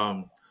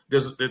 Yeah.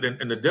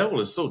 And the devil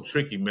is so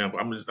tricky, man.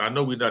 I'm going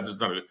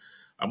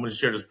to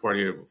share this part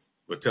here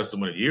with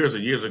testimony. Years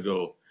and years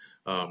ago,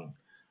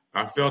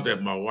 I felt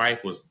that my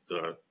wife was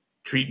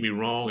treating me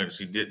wrong, and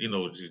she did,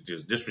 she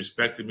just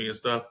disrespected me and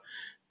stuff.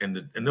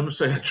 And let me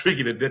say how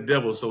tricky that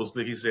devil is so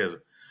slick. He says,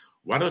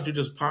 why don't you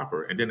just pop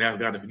her and then ask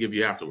God to forgive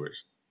you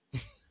afterwards?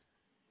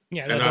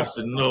 Yeah, and I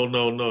said, no.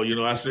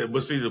 I said,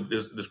 but see,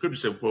 the scripture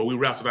said, for we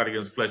wrestle not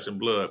against flesh and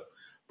blood,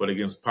 but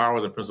against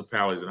powers and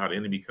principalities, and how the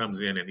enemy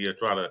comes in and he'll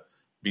try to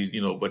be,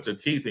 but the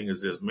key thing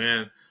is this,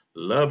 man,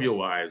 love your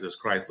wives as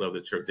Christ loved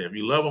the church. And if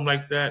you love them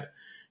like that,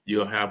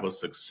 you'll have a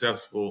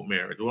successful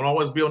marriage. It won't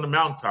always be on the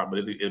mountaintop, but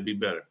it'll be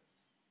better.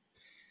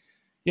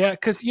 Yeah,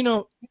 because,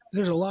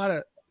 there's a lot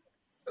of,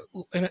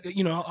 and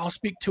I'll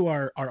speak to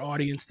our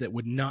audience that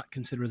would not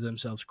consider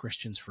themselves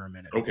Christians for a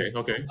minute. Okay.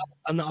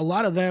 A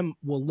lot of them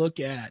will look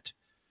at,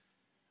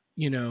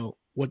 when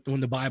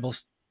the Bible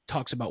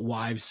talks about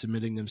wives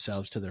submitting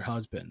themselves to their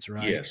husbands,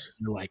 right? Yes.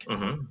 They're like,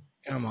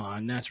 come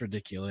on, that's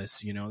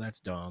ridiculous. That's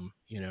dumb.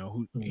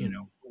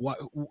 What,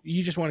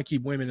 you just want to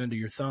keep women under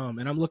your thumb.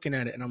 And I'm looking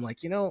at it and I'm like,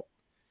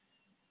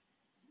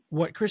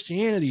 what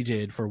Christianity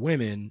did for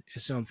women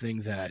is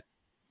something that,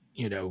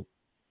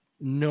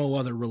 no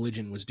other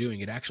religion was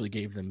doing. It actually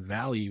gave them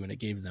value and it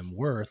gave them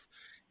worth.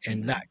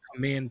 And that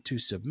command to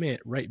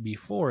submit right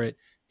before it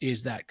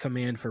is that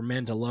command for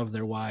men to love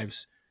their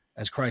wives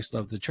as Christ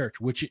loved the church,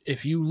 which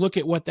if you look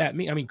at what that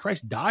means,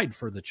 Christ died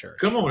for the church.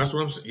 Come on. That's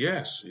what I'm saying.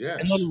 Yes.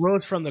 And then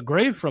rose from the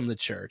grave from the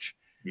church.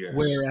 Yes.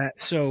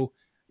 So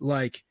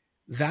like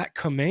that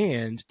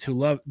command to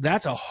love,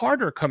 that's a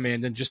harder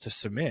command than just to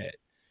submit.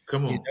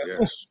 Come on.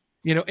 Yes.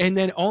 And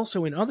then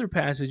also in other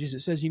passages,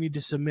 it says you need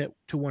to submit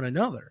to one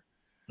another.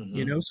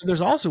 So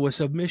there's also a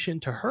submission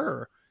to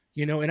her,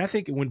 and I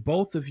think when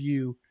both of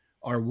you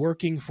are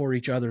working for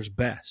each other's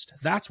best,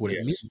 that's what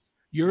it means.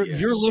 You're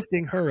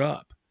lifting her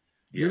up.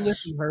 You're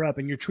lifting her up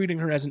and you're treating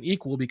her as an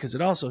equal, because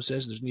it also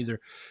says there's neither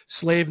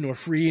slave nor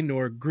free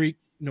nor Greek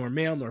nor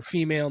male nor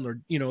female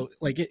nor,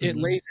 it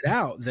lays it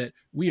out that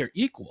we are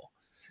equal.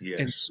 Yes.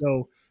 And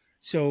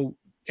so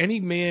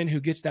any man who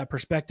gets that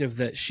perspective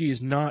that she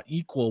is not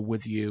equal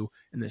with you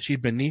and that she's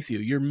beneath you,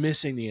 you're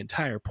missing the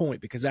entire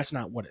point, because that's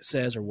not what it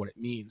says or what it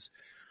means.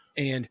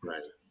 And,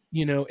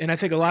 and I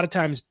think a lot of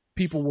times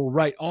people will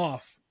write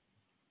off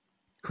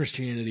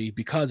Christianity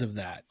because of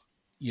that.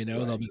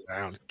 They'll be, I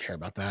don't care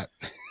about that.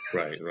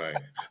 Right.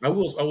 I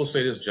will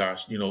say this,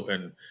 Josh,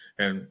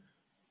 and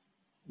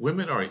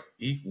women are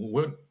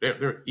equal.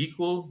 They're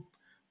equal,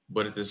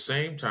 but at the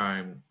same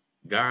time,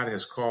 God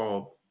has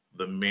called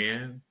the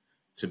man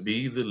to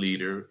be the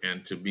leader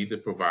and to be the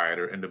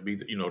provider and to be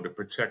the, the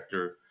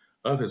protector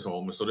of his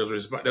home. And so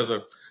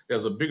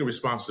there's a bigger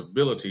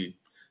responsibility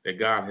that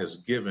God has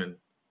given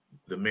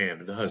the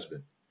man, the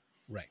husband.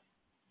 Right.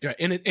 Yeah.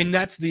 And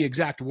that's the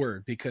exact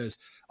word, because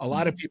a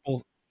lot of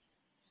people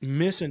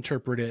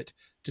misinterpret it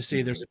to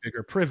say there's a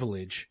bigger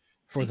privilege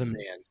for the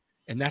man,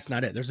 and that's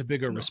not it. There's a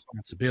bigger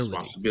responsibility.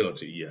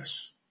 Responsibility.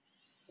 Yes.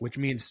 Which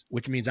means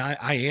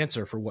I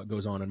answer for what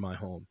goes on in my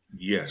home.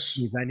 Yes.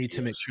 I need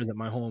to make sure that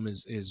my home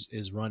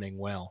is running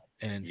well.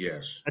 And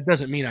that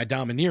doesn't mean I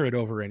domineer it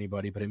over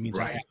anybody, but it means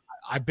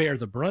I bear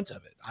the brunt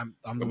of it.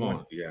 I'm the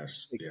one.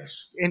 Yes.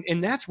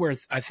 And that's where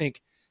I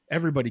think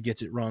everybody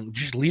gets it wrong.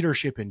 Just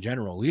leadership in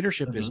general.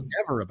 Leadership is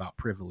never about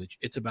privilege.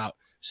 It's about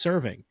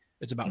serving.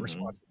 It's about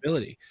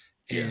responsibility.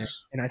 And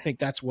I think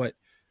that's what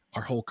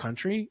our whole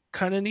country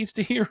kind of needs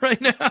to hear right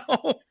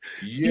now.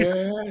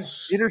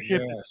 Yes.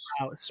 Leadership is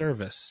about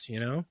service,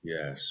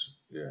 Yes.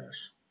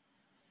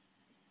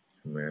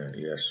 Man,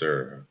 yes,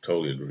 sir.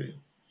 Totally agree.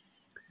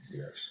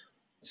 Yes.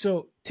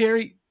 So,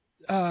 Terry,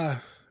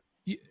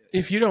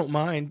 if you don't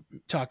mind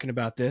talking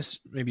about this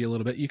maybe a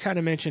little bit, you kind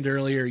of mentioned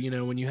earlier,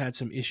 when you had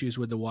some issues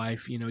with the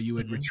wife, you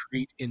would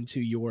retreat into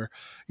your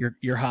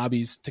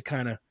hobbies to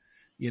kind of,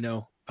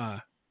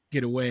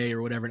 get away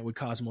or whatever, and it would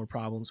cause more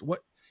problems.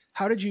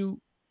 How did you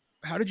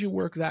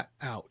work that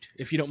out?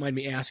 If you don't mind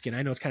me asking,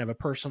 I know it's kind of a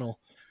personal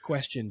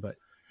question, but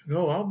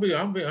No, I'll be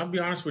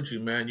honest with you,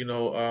 man.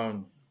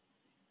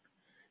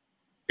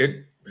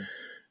 It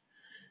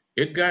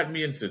it got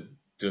me into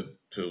to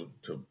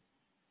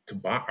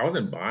bond. I was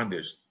in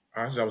bondage.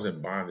 I was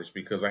in bondage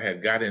because I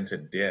had got into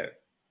debt.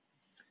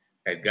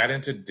 And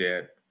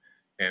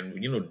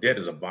debt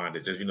is a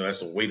bondage. As you know,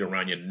 that's a weight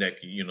around your neck.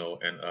 And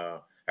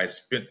I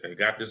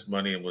got this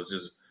money and was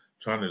just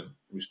trying to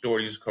restore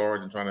these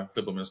cards and trying to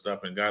flip them and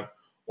stuff, and got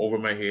over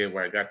my head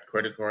where I got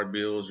credit card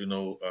bills,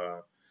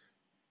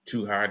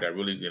 too high.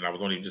 And I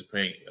was only just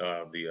paying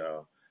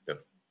the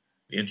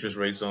interest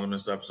rates on them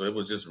and stuff. So it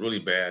was just really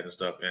bad and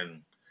stuff.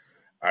 And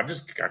I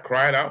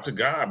cried out to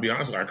God. I'll be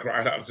honest with you, I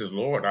cried out and said,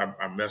 Lord,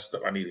 I messed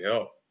up. I need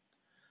help.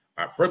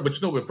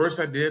 What first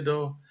I did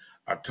though,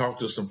 I talked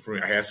to some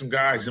friends. I had some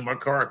guys in my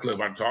car club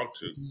I talked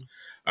to.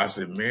 I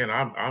said, man,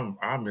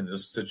 I'm in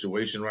this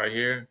situation right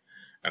here,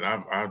 and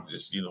I'm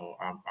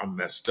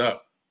messed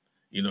up,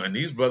 And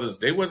these brothers,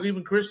 they wasn't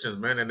even Christians,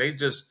 man, and they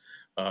just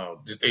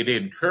they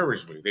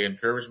encouraged me. They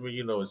encouraged me,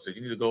 and said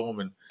you need to go home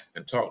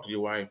and talk to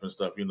your wife and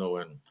stuff, And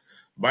the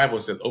Bible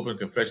says open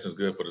confession is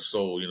good for the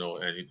soul,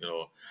 And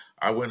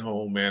I went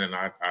home, man, and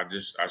I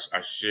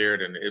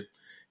shared, and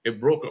it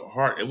broke her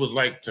heart. It was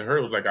like, to her,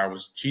 it was like I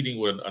was cheating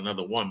with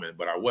another woman,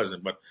 but I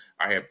wasn't. But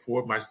I had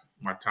poured my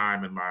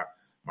time and my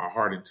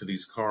heart into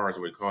these cars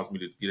where it caused me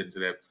to get into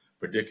that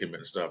predicament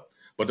and stuff.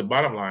 But the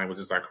bottom line was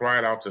just I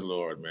cried out to the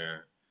Lord,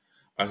 man.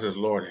 I says,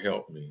 Lord,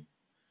 help me.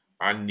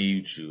 I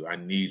need you. I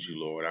need you,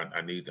 Lord.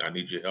 I need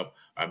your help.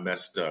 I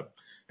messed up.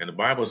 And the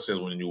Bible says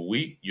when you're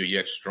weak, you're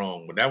yet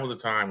strong. But that was the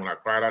time when I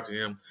cried out to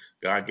him.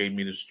 God gave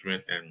me the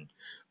strength, and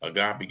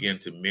God began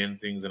to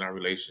mend things in our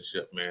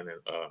relationship, man,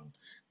 and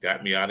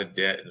got me out of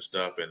debt and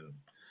stuff. And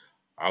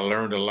I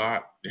learned a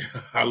lot.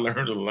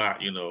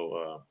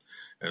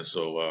 And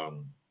so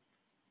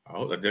I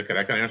hope that can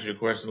I answer your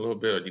question a little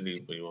bit, or do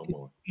you want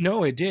more?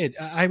 No, it did.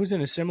 I was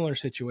in a similar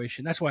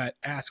situation. That's why I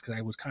asked, because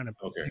I was kind of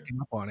picking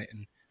up on it.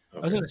 And I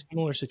was in a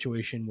similar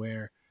situation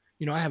where,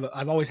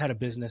 I've always had a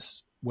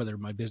business, whether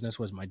my business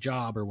was my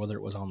job or whether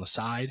it was on the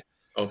side.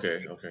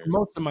 Okay.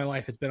 Most of my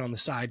life, it's been on the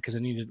side because I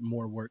needed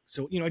more work.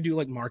 So, I do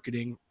like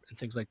marketing and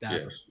things like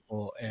that for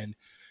people. And,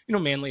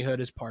 Manlihood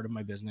is part of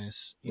my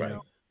business, you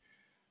know.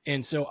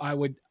 And so I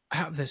would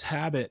have this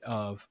habit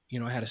of,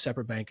 I had a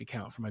separate bank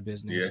account for my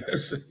business.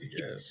 Yes.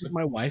 Keep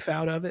my wife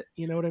out of it.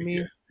 You know what I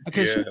mean?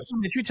 Because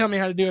she tell me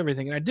how to do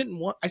everything, and I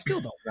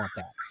still don't want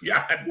that.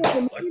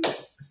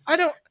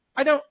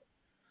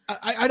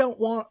 I don't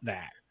want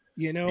that.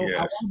 I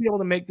want to be able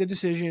to make the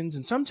decisions,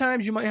 and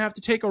sometimes you might have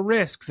to take a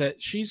risk that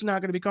she's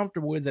not going to be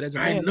comfortable with. That as a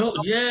man, I know.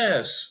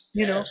 Yes.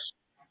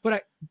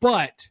 But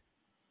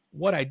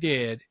what I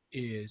did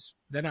is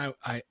then I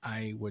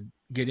would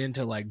get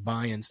into like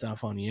buying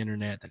stuff on the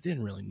internet that I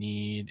didn't really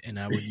need, and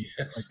I would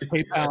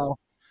PayPal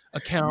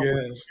account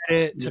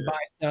to buy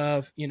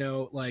stuff,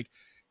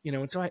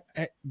 and so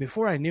I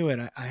before I knew it,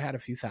 I had a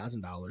few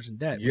 $1,000s in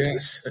debt.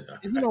 Yes,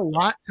 isn't a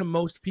lot to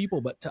most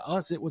people, but to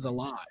us it was a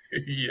lot.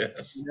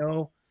 Yes,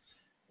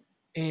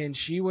 and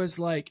she was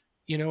like,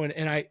 and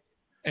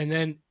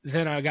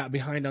then I got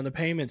behind on the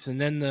payments, and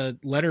then the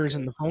letters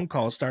and the phone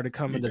calls started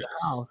coming to the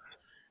house.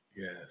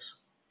 Yes.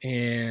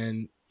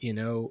 And,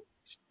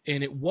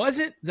 and it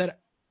wasn't that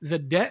the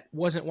debt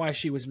wasn't why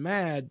she was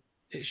mad.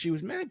 She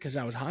was mad because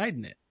I was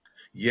hiding it.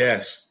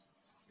 Yes.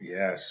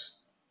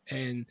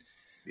 And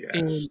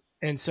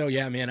so,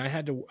 yeah, man, I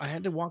had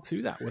to walk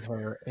through that with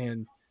her.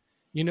 And,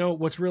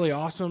 what's really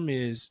awesome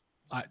is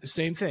the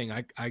same thing.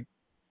 I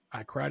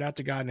cried out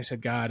to God and I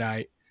said, God,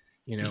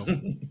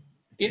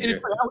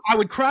 It's like I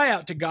would cry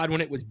out to God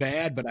when it was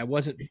bad, but I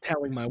wasn't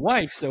telling my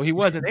wife, so he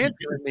wasn't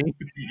answering me.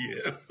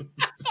 Yes.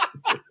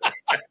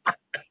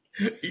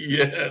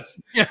 Yes.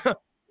 Yeah.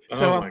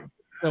 So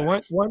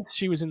once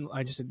she was in,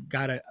 I just said,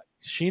 God,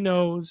 she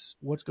knows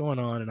what's going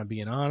on, and I'm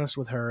being honest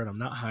with her, and I'm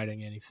not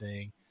hiding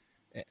anything.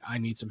 I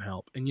need some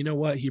help. And you know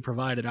what? He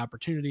provided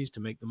opportunities to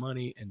make the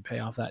money and pay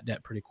off that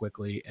debt pretty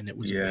quickly, and it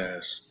was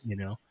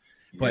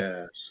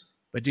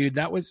But dude,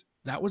 that was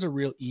a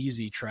real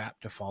easy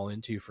trap to fall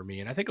into for me.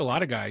 And I think a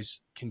lot of guys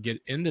can get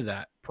into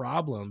that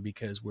problem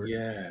because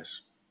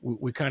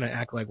we kind of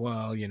act like,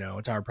 well,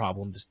 it's our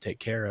problem to take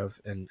care of.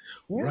 And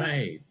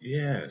right.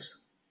 Yes.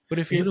 But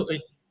if you're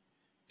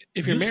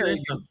married,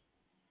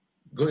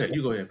 go ahead.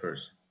 You go ahead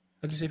first.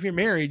 I was just, if you're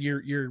married,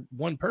 you're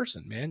one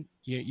person, man.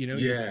 You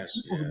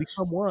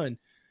become one.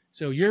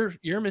 So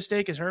your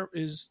mistake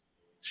is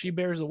she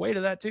bears the weight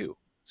of that too.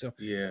 So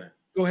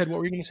go ahead. What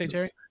were you going to say,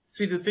 Terry?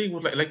 See, the thing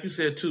was like you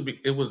said too.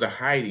 It was the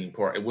hiding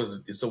part. It was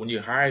so when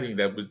you're hiding,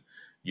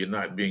 you're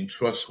not being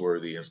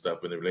trustworthy and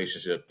stuff in the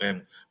relationship.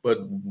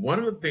 But one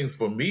of the things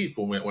for me,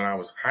 when I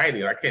was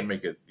hiding, I can't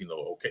make it,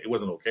 okay. It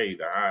wasn't okay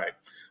to hide,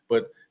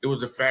 but it was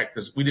the fact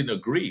because we didn't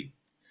agree.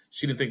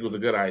 She didn't think it was a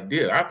good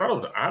idea. I thought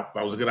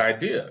it was a good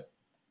idea.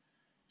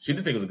 She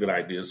didn't think it was a good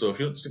idea. So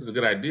if you think it's a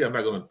good idea, I'm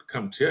not going to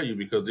come tell you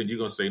because then you're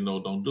going to say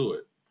no, don't do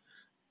it.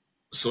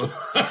 So,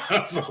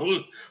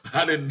 so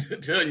I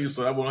didn't tell you,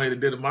 so I went ahead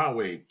and did it my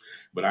way.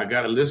 But I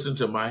got to listen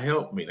to my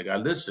helpmate. I got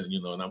to listen,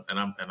 and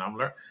I'm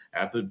learning.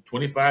 After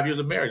 25 years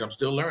of marriage, I'm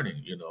still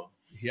learning,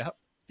 Yep.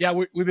 Yeah,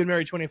 we've been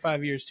married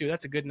 25 years too.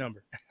 That's a good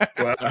number.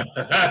 Well,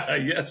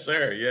 yes,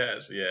 sir.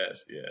 Yes,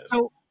 yes, yes.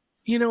 So,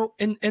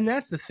 and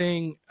that's the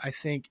thing I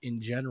think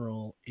in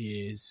general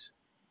is,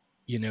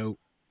 you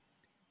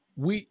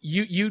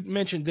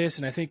mentioned this,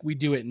 and I think we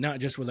do it not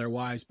just with our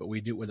wives, but we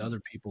do it with other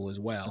people as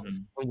well.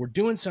 Mhm. When we're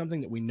doing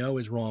something that we know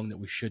is wrong that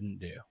we shouldn't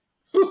do,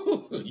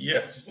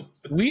 Yes.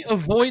 we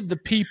avoid the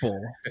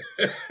people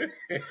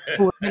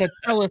who are going to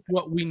tell us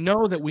what we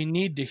know that we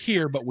need to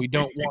hear, but we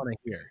don't want to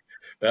hear.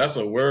 That's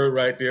a word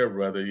right there,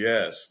 brother.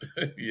 Yes.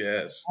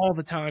 Yes. All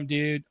the time,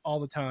 dude. All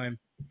the time.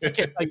 I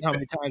can't tell you how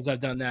many times I've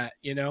done that.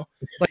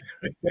 Like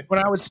when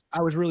I was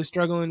really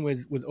struggling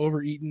with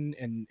overeating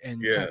and kind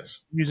of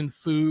Yes. using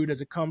food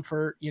as a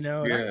comfort, and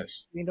I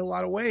Yes. gained a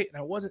lot of weight and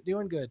I wasn't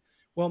doing good.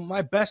 Well,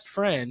 my best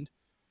friend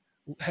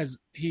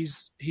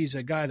he's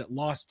a guy that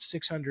lost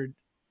 600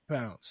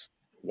 pounds,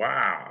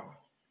 Wow.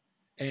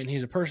 and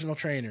he's a personal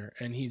trainer,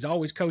 and he's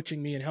always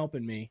coaching me and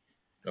helping me.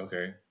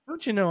 Okay.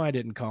 Don't you know I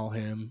didn't call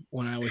him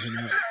when I was in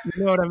it?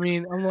 You know what I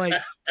mean? I'm like,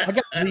 I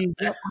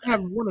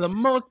have one of the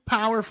most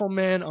powerful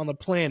men on the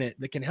planet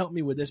that can help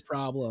me with this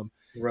problem.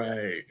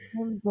 Right.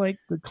 I'm like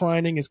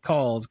declining his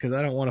calls because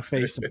I don't want to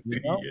face him.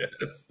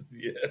 Yes.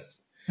 Yes.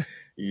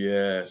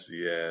 Yes.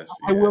 Yes.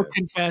 I will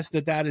confess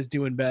that is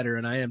doing better,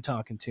 and I am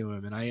talking to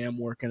him, and I am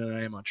working, and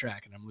I am on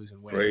track, and I'm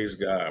losing weight. Praise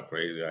God.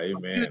 Praise God.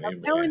 Amen. Dude,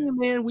 I'm telling you,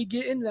 man, we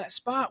get into that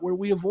spot where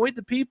we avoid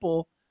the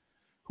people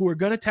who are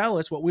going to tell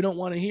us what we don't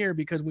want to hear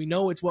because we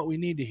know it's what we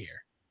need to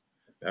hear.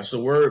 That's the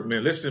word,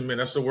 man. Listen, man,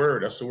 that's the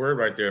word. That's the word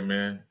right there,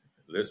 man.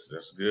 Listen,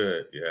 that's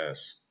good.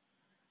 Yes.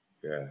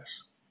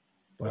 Yes.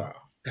 Wow.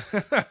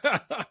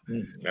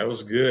 That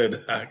was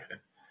good.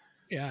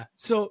 Yeah.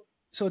 So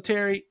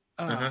Terry,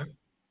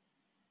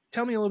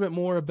 tell me a little bit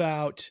more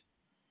about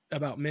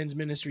Men's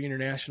Ministry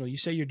International. You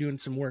say you're doing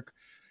some work,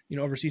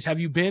 overseas. Have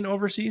you been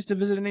overseas to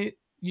visit any?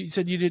 You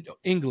said you did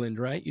England,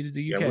 right? You did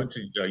the UK. Yeah, I went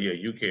to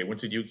UK. I went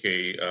to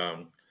UK.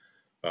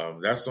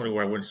 That's the only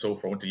where I went so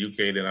far. I went to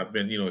UK. Then I've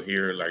been,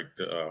 here,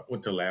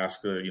 went to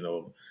Alaska.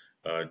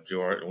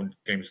 Georgia.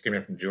 Came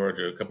in from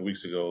Georgia a couple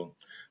weeks ago.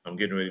 I'm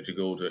getting ready to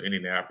go to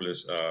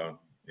Indianapolis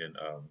in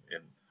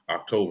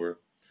October.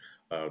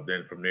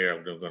 Then from there,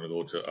 I'm going to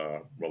go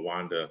to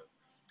Rwanda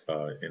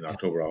in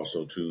October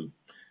also too.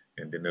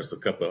 And then there's a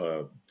couple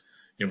of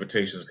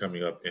invitations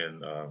coming up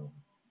in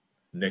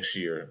next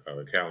year.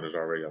 The calendar's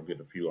already. I'm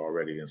getting a few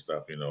already and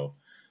stuff.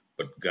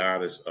 But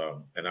God is,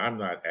 and I'm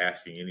not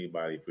asking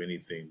anybody for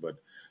anything, but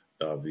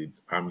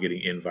I'm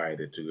getting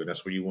invited to, and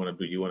that's what you want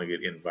to do. You want to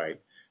get invited,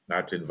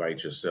 not to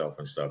invite yourself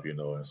and stuff,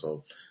 And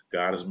so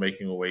God is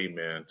making a way,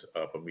 man,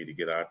 for me to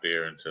get out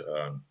there and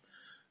to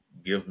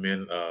give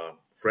men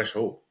fresh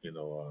hope.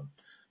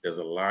 There's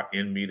a lot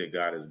in me that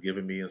God has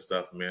given me and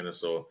stuff, man. And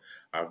so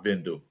I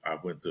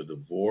went through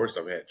divorce.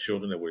 I've had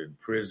children that were in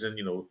prison.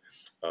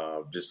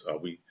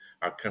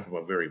 I come from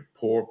a very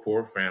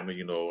poor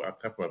family. I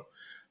come from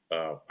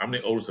I'm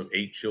the oldest of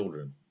 8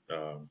 children.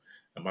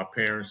 And my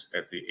parents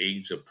at the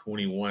age of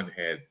 21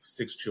 had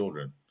 6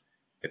 children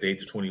at the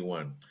age of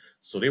 21.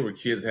 So they were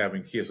kids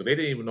having kids. So they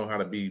didn't even know how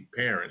to be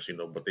parents,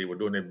 but they were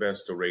doing their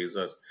best to raise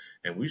us.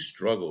 And we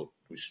struggled.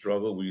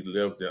 We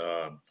lived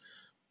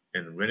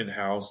in rented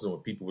houses. When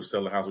people would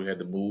sell the house, we had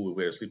to move.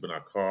 We had to sleep in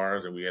our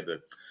cars. And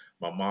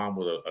my mom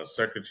was a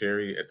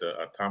secretary at the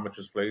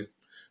optometrist place.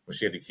 When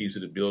she had the keys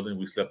to the building,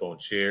 we slept on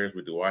chairs.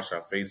 We had to wash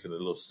our face in the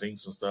little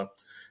sinks and stuff.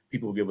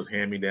 People would give us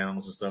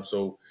hand-me-downs and stuff.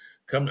 So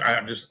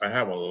I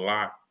have a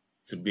lot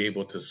to be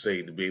able to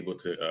say, to be able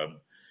to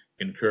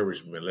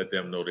encourage them and let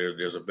them know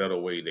there's a better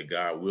way that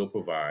God will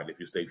provide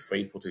if you stay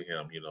faithful to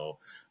him,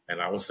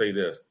 And I will say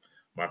this,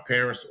 my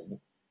parents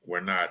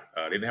were not,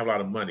 they didn't have a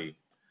lot of money,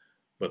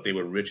 but they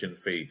were rich in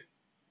faith.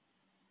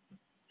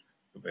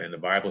 And the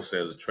Bible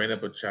says, train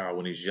up a child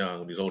when he's young,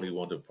 when he's old, he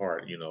won't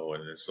depart,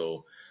 And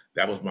so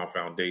that was my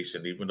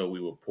foundation. Even though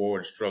we were poor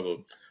and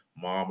struggled,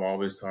 Mom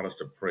always taught us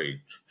to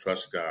pray,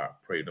 trust God,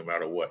 pray no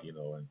matter what,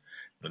 And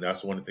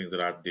that's one of the things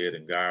that I did.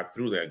 And God,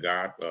 through that,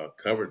 God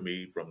covered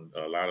me from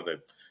a lot of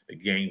the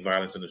gang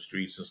violence in the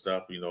streets and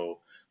stuff,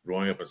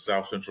 growing up in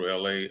South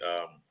Central LA.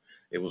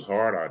 It was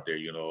hard out there,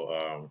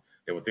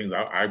 There were things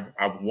I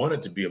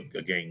wanted to be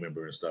a gang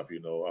member and stuff,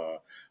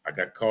 I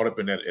got caught up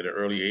in that at an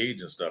early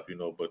age and stuff,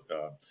 but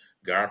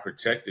God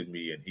protected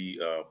me and he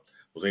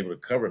was able to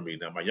cover me.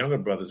 Now, my younger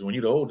brothers, when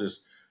you're the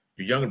oldest,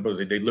 your younger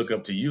brothers, they look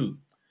up to you.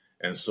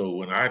 And so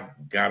when I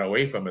got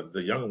away from it,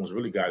 the younger ones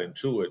really got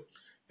into it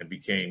and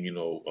became,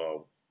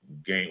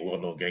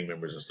 well-known gang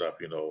members and stuff,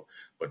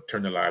 but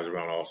turned their lives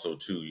around also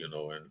too,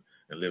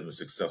 and living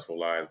successful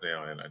lives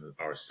now and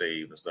are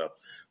saved and stuff.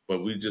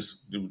 But we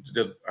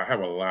I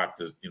have a lot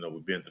that,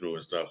 we've been through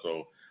and stuff.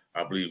 So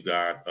I believe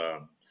God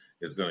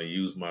is going to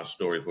use my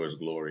story for his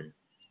glory.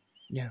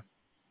 Yeah.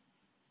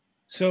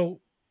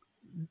 So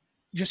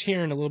just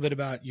hearing a little bit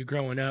about you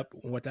growing up,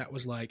 what that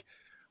was like,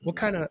 what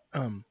kind of,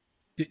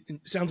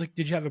 It sounds like,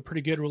 did you have a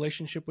pretty good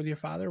relationship with your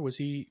father? Was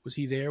he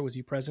there? Was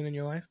he present in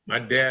your life? My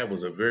dad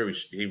was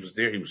he was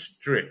there. He was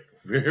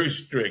strict, very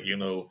strict.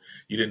 You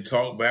didn't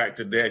talk back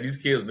to dad. These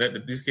kids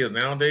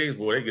nowadays,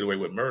 boy, they get away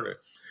with murder.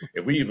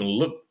 If we even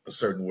looked a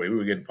certain way, we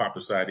were getting popped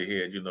upside the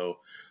head,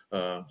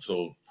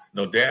 So,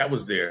 no, dad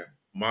was there.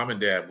 Mom and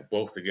dad were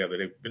both together.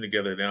 They've been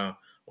together now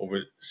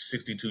over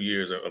 62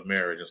 years of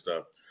marriage and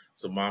stuff.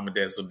 So mom and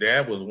dad. So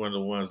dad was one of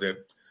the ones that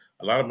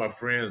a lot of my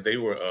friends, they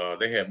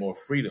had more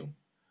freedom.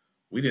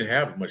 We didn't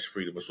have much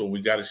freedom. But so when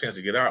we got a chance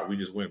to get out, we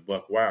just went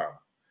buck wild,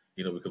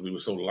 because we were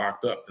so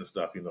locked up and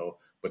stuff,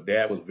 But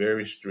dad was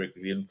very strict.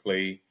 He didn't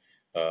play.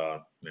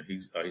 And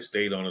he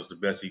stayed on us the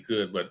best he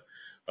could. But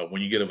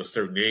when you get of a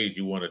certain age,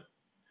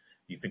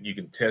 you think you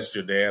can test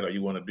your dad, or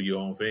you want to do your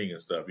own thing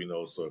and stuff,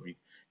 So if you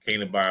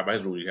can't abide by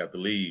his rules, you have to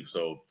leave.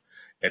 So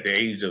at the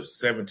age of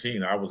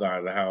 17, I was out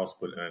of the house,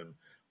 and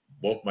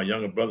both my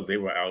younger brothers, they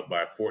were out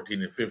by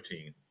 14 and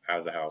 15 out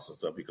of the house and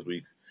stuff because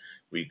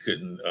we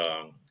couldn't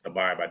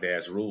abide by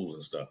dad's rules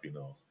and stuff,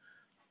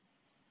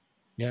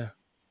 Yeah.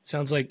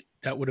 Sounds like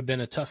that would have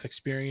been a tough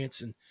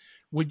experience. And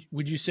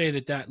would you say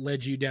that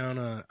led you down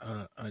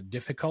a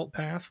difficult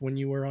path when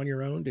you were on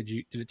your own? Did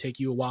it take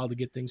you a while to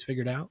get things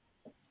figured out?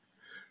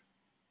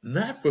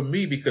 Not for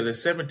me, because at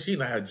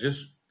 17 I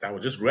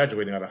was just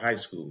graduating out of high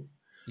school.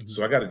 Mm-hmm.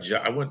 So I got a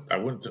job.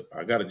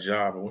 I got a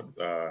job. I went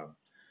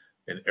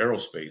in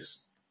aerospace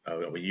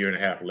a year and a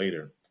half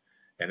later.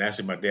 And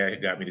actually my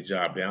dad got me the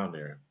job down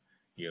there,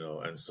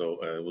 and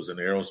so it was in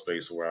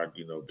aerospace where I,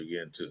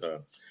 began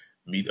to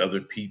meet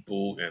other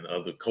people and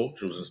other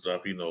cultures and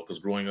stuff, because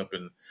growing up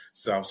in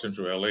South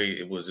Central LA,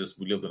 it was just,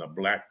 we lived in a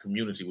black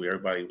community where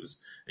everybody was,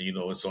 and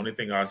so the only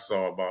thing I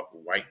saw about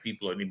white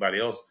people or anybody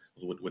else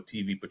was what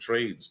TV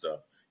portrayed and stuff,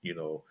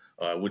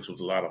 which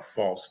was a lot of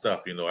false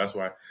stuff, That's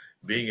why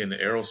being in the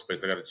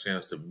aerospace, I got a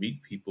chance to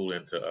meet people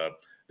and to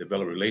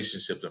develop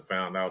relationships, and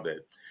found out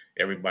that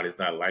everybody's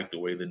not like the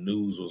way the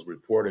news was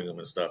reporting them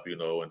and stuff,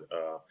 and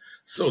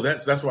so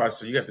that's why I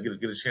said you have to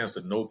get a chance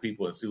to know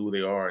people and see who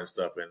they are and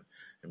stuff,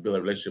 and build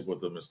a relationship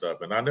with them and stuff.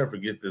 And I'll never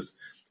forget this.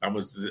 I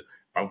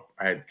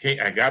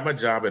got my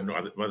job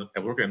I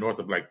worked in North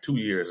of like 2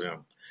 years, and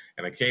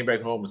I came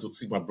back home to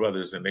see my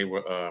brothers, and they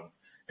were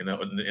in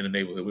the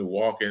neighborhood. We were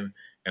walking,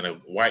 and a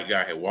white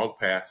guy had walked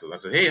past us. I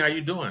said, "Hey, how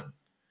you doing?"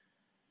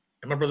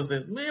 And my brother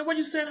said, "Man, why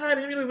you saying hi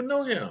to him? You don't even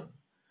know him."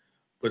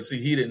 But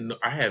see, he didn't know.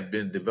 I had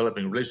been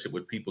developing a relationship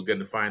with people, getting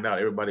to find out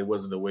everybody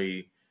wasn't the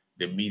way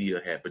the media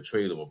had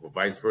portrayed them, or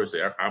vice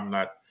versa. I'm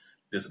not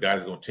this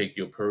guy's going to take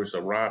your purse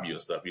or rob you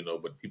and stuff,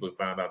 but people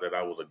found out that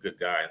I was a good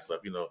guy and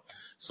stuff,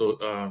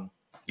 So,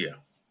 yeah.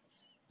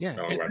 Yeah.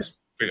 I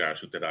figure I'd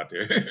shoot that out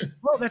there.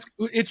 Well,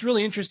 it's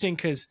really interesting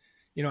because,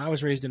 I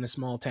was raised in a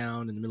small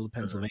town in the middle of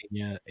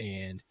Pennsylvania,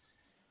 and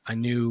I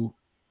knew,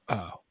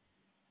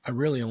 I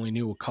really only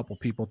knew a couple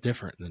people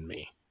different than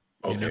me.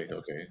 Okay.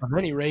 Of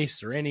any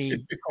race or any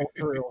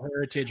cultural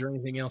heritage or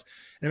anything else.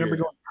 And I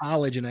remember going to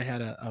college, and I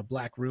had a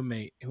black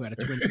roommate who had a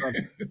twin brother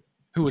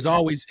who was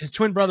his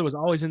twin brother was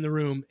always in the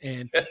room,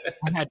 and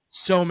I had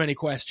so many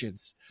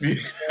questions.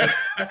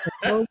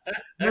 Those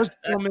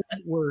women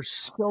were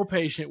so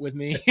patient with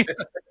me.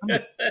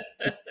 Like,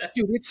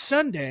 dude, it's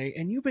Sunday,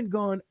 and you've been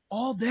gone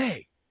all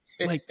day.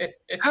 Like,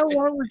 how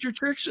long was your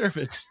church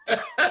service? I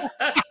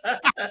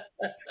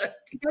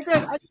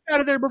got out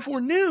of there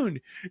before noon.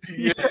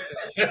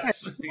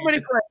 Yes. So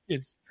many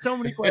questions.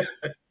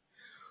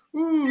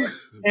 Ooh.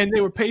 And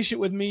they were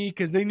patient with me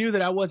because they knew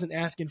that I wasn't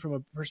asking from a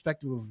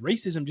perspective of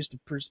racism, just a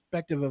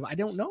perspective of I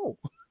don't know.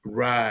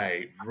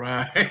 Right.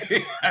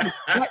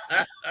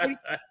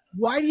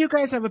 Why do you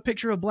guys have a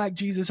picture of Black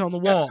Jesus on the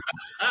wall?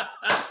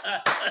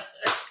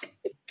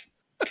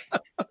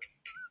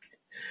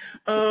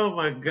 Oh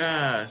my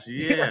gosh!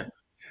 Yeah.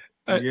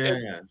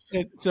 Yes.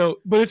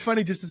 But it's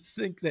funny just to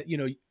think that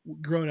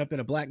growing up in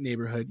a black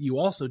neighborhood, you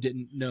also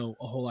didn't know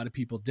a whole lot of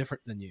people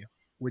different than you,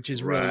 which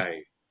is really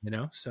right.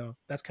 So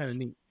that's kind of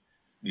neat.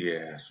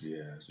 Yes.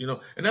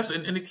 And that's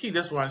and the key.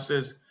 That's why it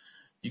says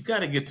you got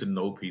to get to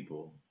know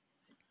people.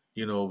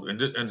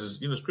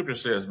 Scripture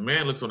says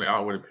man looks on the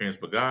outward appearance,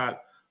 but God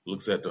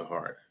looks at the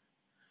heart.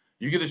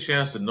 You get a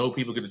chance to know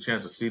people, get a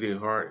chance to see their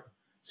heart,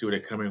 see where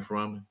they're coming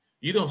from.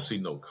 You don't see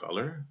no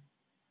color.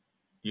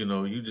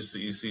 You just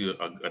see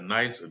a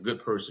nice, a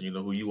good person,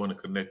 who you want to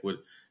connect with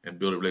and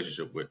build a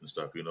relationship with and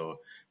stuff,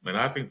 And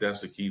I think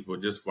that's the key for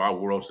our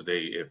world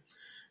today.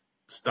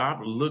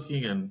 Stop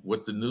looking at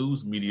what the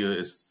news media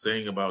is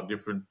saying about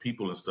different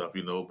people and stuff,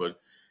 but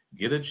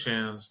get a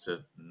chance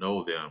to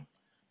know them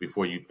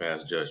before you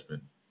pass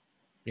judgment.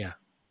 Yeah,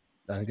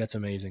 I think that's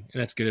amazing.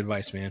 And that's good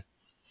advice, man.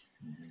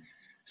 Mm-hmm.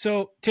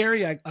 So,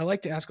 Terry, I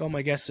like to ask all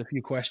my guests a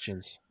few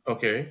questions.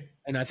 Okay.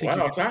 And I think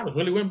time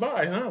really went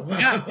by, huh?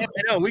 Yeah, I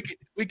know. We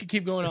could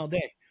keep going all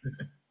day.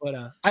 But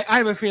I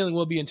have a feeling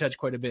we'll be in touch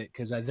quite a bit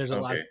because there's a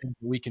lot of things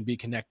we can be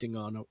connecting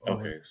on.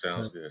 Okay,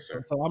 sounds good,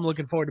 sir. So I'm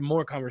looking forward to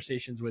more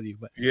conversations with you.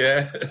 But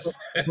yes,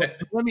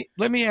 but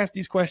let me ask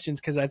these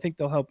questions because I think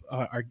they'll help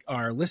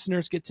our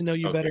listeners get to know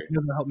you better. And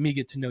they'll help me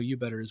get to know you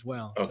better as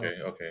well. Okay.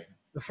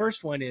 The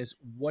first one is,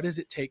 what does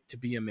it take to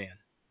be a man?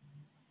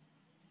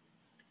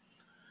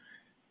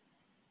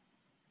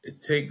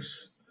 It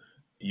takes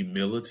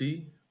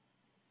humility.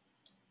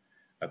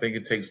 I think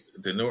it takes,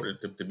 in order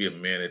to be a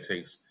man, it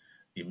takes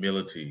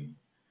humility,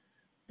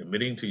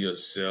 admitting to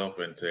yourself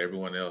and to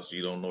everyone else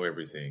you don't know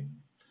everything,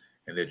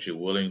 and that you're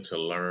willing to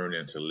learn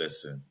and to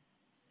listen.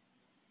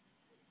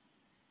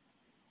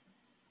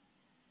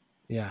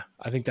 Yeah,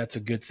 I think that's a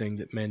good thing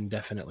that men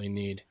definitely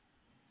need.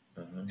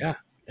 Uh-huh. Yeah,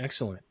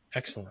 excellent.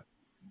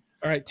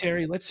 All right,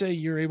 Terry, let's say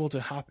you're able to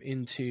hop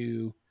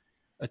into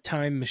a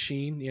time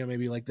machine,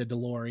 maybe like the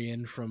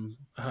DeLorean from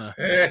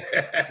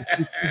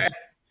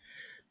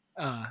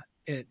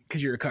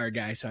because you're a car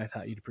guy, so I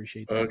thought you'd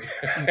appreciate that. Okay.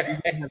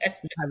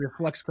 Have your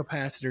flux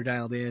capacitor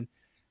dialed in.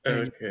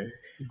 Okay.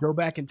 Go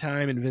back in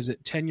time and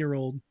visit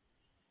 10-year-old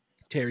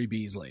Terry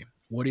Beasley.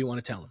 What do you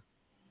want to tell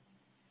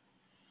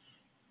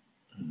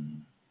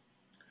him?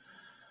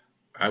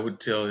 I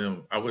would tell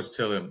him,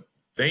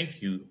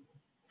 thank you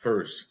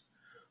first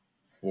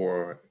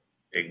for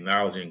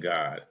acknowledging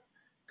God.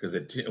 Because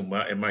in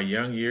my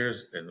young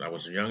years, and I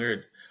was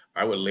younger,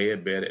 I would lay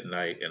in bed at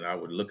night and I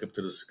would look up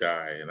to the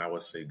sky and I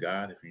would say,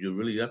 God, if you're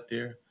really up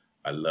there,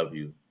 I love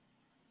you.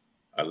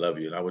 I love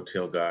you. And I would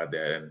tell God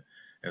that. And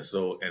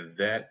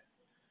that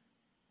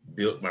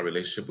built my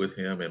relationship with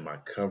him and my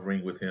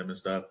covering with him and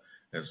stuff.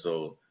 And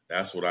so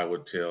that's what I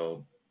would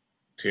tell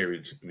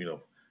Terry,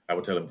 I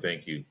would tell him,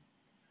 thank you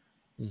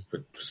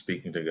for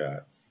speaking to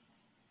God.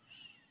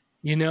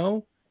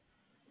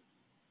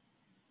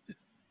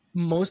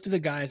 Most of the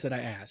guys that I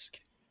ask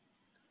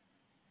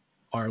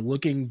are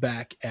looking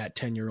back at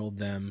 10-year-old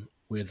them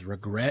with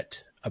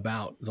regret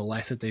about the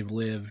life that they've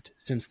lived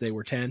since they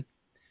were 10,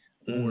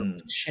 or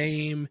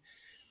shame,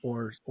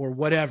 or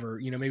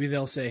whatever. Maybe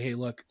they'll say, hey,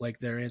 look, like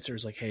their answer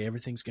is like, hey,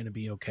 everything's going to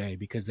be okay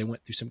because they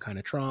went through some kind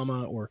of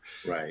trauma. Or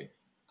right.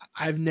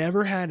 I've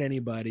never had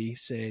anybody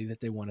say that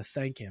they want to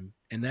thank him.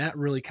 And that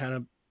really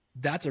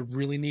that's a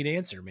really neat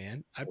answer,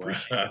 man. I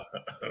appreciate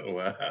it.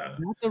 Wow.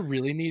 That's a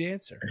really neat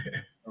answer.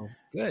 Oh,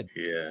 good.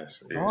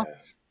 Yes.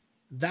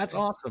 That's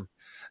awesome.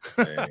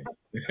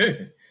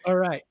 All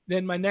right.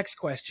 Then my next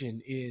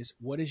question is,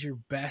 what is your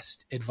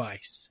best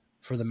advice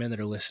for the men that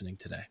are listening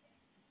today?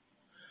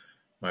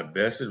 My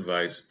best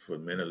advice for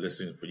men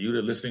for you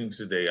to listening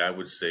today, I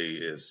would say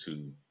is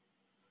to,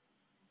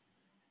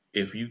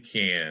 if you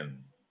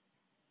can,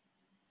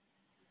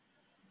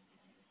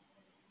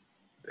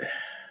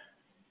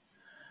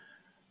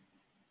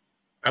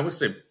 I would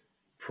say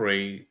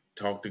pray,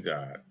 talk to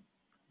God.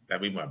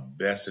 That'd be my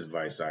best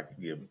advice I could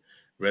give.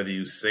 Whether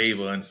you save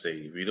or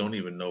unsaved, if you don't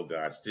even know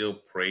God, still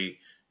pray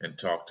and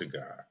talk to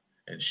God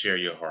and share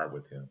your heart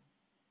with him.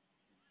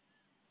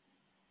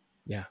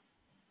 Yeah,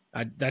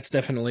 that's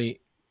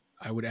definitely,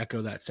 I would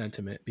echo that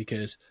sentiment,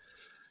 because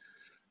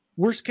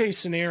worst case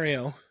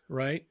scenario,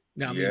 right?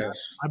 Now, yes.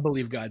 I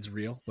believe God's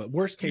real, but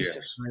worst case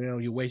scenario,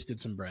 you wasted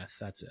some breath.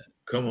 That's it.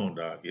 Come on,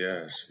 Doc.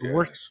 Yes.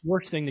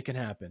 Worst thing that can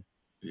happen.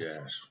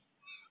 Yes.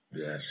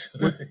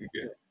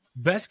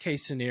 Best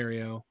case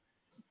scenario,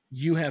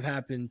 you have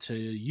happened to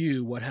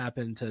you what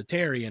happened to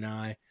Terry and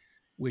I,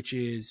 which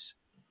is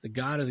the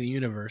God of the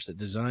universe that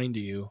designed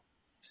you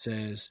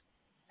says,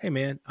 hey,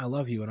 man, I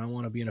love you and I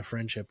want to be in a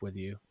friendship with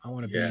you. I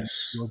want to be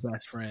your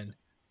best friend.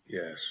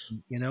 Yes.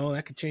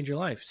 That could change your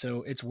life.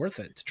 So it's worth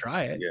it to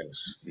try it.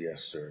 Yes.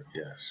 Yes, sir.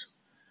 Yes.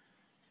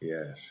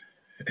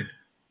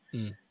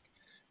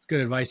 It's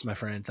good advice, my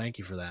friend. Thank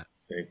you for that.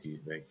 Thank you.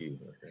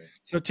 Okay.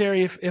 So,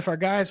 Terry, if our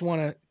guys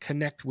want to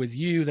connect with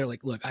you, they're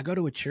like, look, I go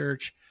to a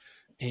church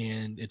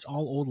and it's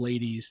all old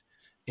ladies,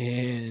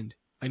 and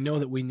I know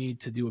that we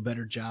need to do a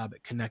better job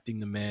at connecting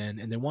the men,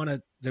 and they want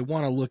to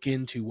look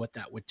into what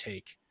that would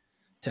take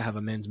to have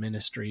a men's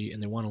ministry,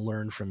 and they want to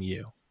learn from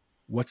you.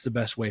 What's the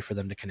best way for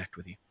them to connect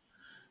with you?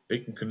 They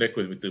can connect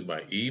with me through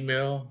my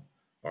email,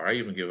 or I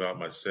even give out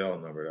my cell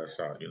number. That's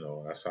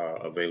how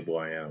available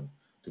I am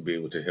to be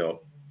able to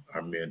help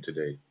our men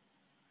today.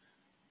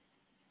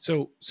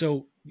 So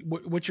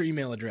what's your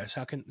email address?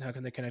 How can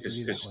they connect with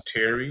you? It's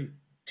Terry,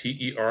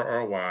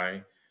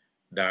 Terry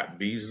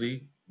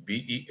 .Beasley,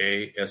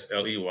 Beasley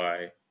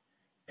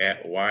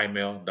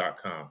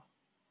 @ymail.com.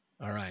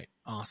 All right.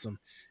 Awesome.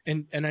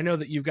 And I know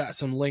that you've got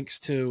some links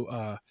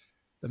to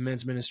the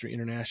Men's Ministry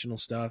International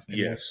stuff and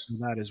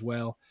that as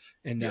well.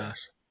 And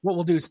what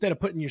we'll do, instead of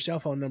putting your cell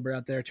phone number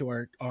out there to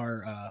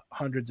our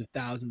hundreds of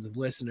thousands of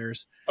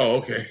listeners. Oh,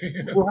 okay.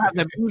 We'll have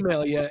them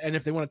email you, and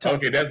if they want to talk.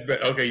 Okay, that's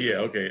better. Okay, yeah,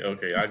 okay.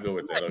 I go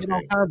with that. Okay.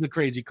 All kinds of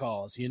crazy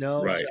calls, Right,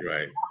 so,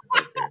 right.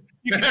 Okay.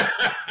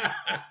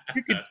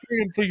 you can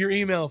screen through your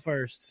email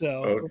first.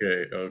 So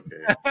okay.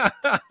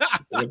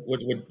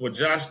 Well,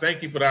 Josh,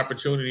 thank you for the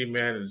opportunity,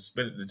 man, and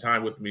spending the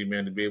time with me,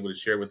 man, to be able to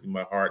share with you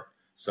my heart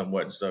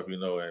somewhat and stuff,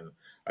 and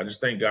I just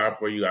thank God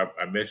for you. I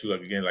met you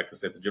like I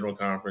said, at the General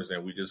Conference,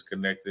 and we just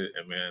connected,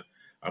 and man,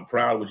 I'm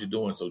proud of what you're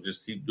doing. So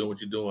just keep doing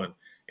what you're doing,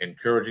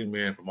 encouraging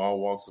men from all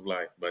walks of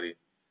life, buddy.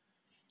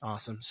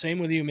 Awesome. Same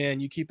with you, man.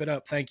 You keep it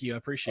up. Thank you. I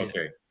appreciate it.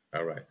 Okay.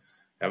 All right.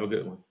 Have a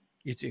good one.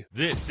 You too.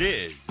 This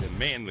is the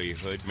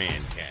Manlihood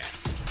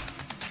ManCast.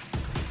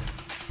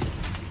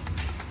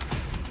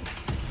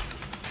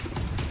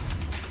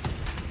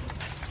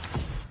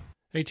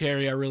 Hey,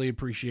 Terry, I really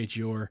appreciate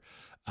your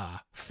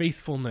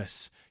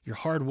faithfulness, your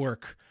hard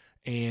work,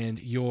 and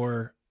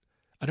your,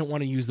 I don't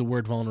want to use the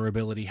word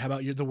vulnerability. How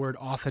about the word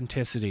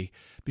authenticity?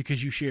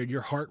 Because you shared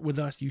your heart with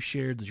us, you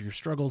shared your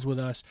struggles with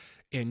us,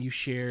 and you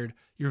shared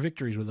your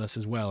victories with us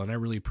as well, and I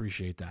really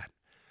appreciate that.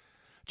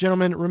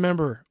 Gentlemen,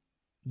 remember,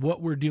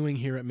 what we're doing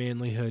here at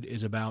Manlihood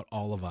is about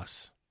all of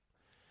us.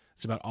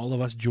 It's about all of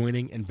us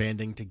joining and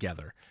banding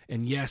together.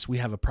 And yes, we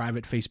have a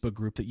private Facebook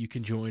group that you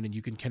can join and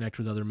you can connect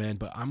with other men,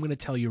 but I'm going to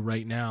tell you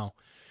right now,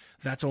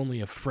 that's only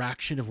a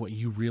fraction of what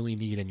you really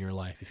need in your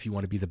life if you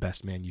want to be the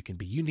best man you can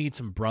be. You need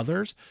some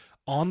brothers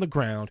on the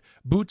ground,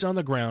 boots on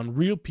the ground,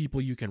 real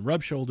people you can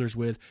rub shoulders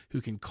with,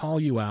 who can call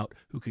you out,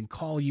 who can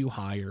call you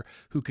higher,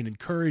 who can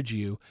encourage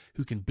you,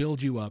 who can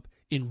build you up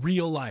in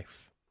real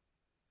life.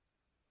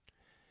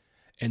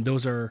 And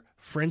those are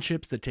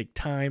friendships that take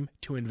time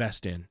to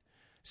invest in.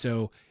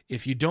 So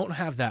if you don't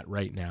have that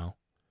right now,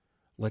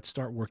 let's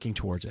start working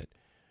towards it.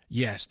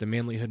 Yes, the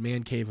Manlihood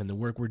Man Cave and the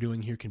work we're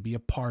doing here can be a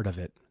part of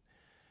it,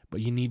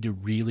 but you need to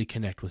really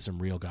connect with some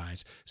real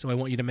guys. So I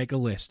want you to make a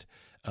list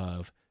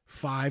of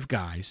 5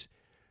 guys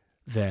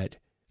that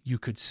you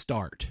could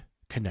start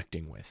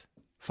connecting with.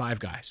 5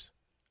 guys.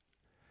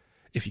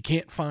 If you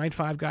can't find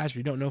 5 guys or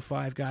you don't know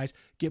 5 guys,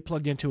 get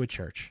plugged into a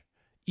church.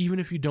 Even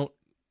if you don't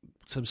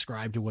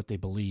subscribe to what they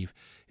believe,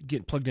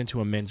 get plugged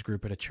into a men's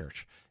group at a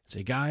church.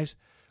 Say, guys,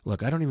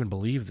 look, I don't even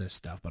believe this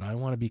stuff, but I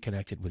want to be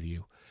connected with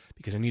you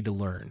because I need to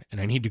learn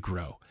and I need to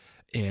grow.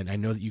 And I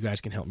know that you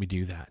guys can help me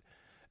do that.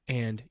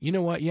 And you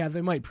know what? Yeah,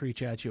 they might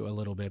preach at you a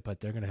little bit,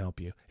 but they're going to help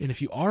you. And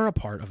if you are a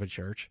part of a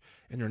church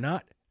and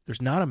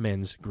there's not a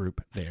men's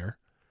group there,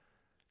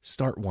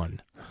 start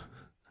one.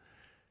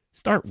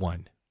 Start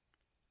one.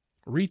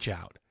 Reach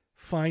out,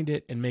 find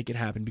it, and make it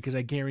happen, because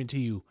I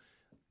guarantee you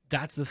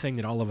that's the thing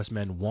that all of us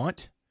men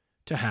want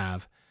to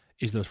have,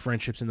 is those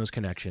friendships and those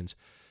connections.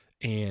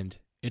 And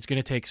it's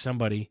going to take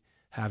somebody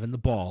having the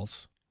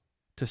balls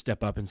to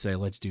step up and say,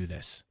 let's do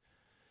this.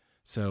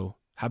 So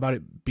how about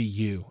it be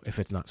you if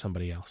it's not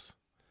somebody else?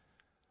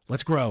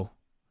 Let's grow.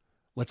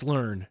 Let's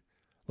learn.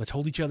 Let's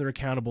hold each other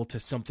accountable to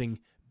something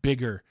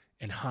bigger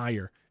and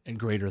higher and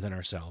greater than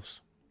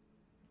ourselves.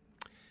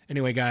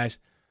 Anyway, guys,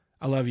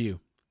 I love you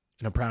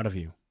and I'm proud of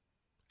you.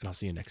 And I'll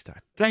see you next time.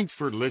 Thanks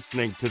for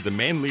listening to the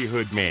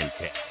Manlihood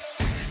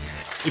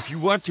ManCast. If you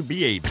want to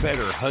be a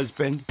better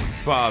husband,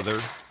 father,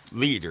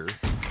 leader,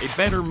 a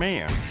better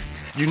man,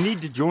 you need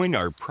to join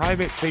our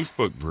private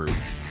Facebook group,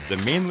 the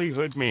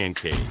Manlihood Man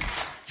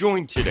Cave.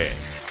 Join today.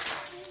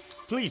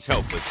 Please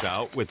help us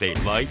out with a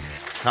like,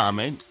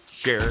 comment,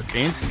 share,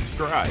 and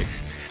subscribe.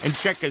 And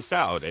check us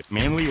out at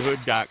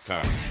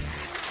manlihood.com.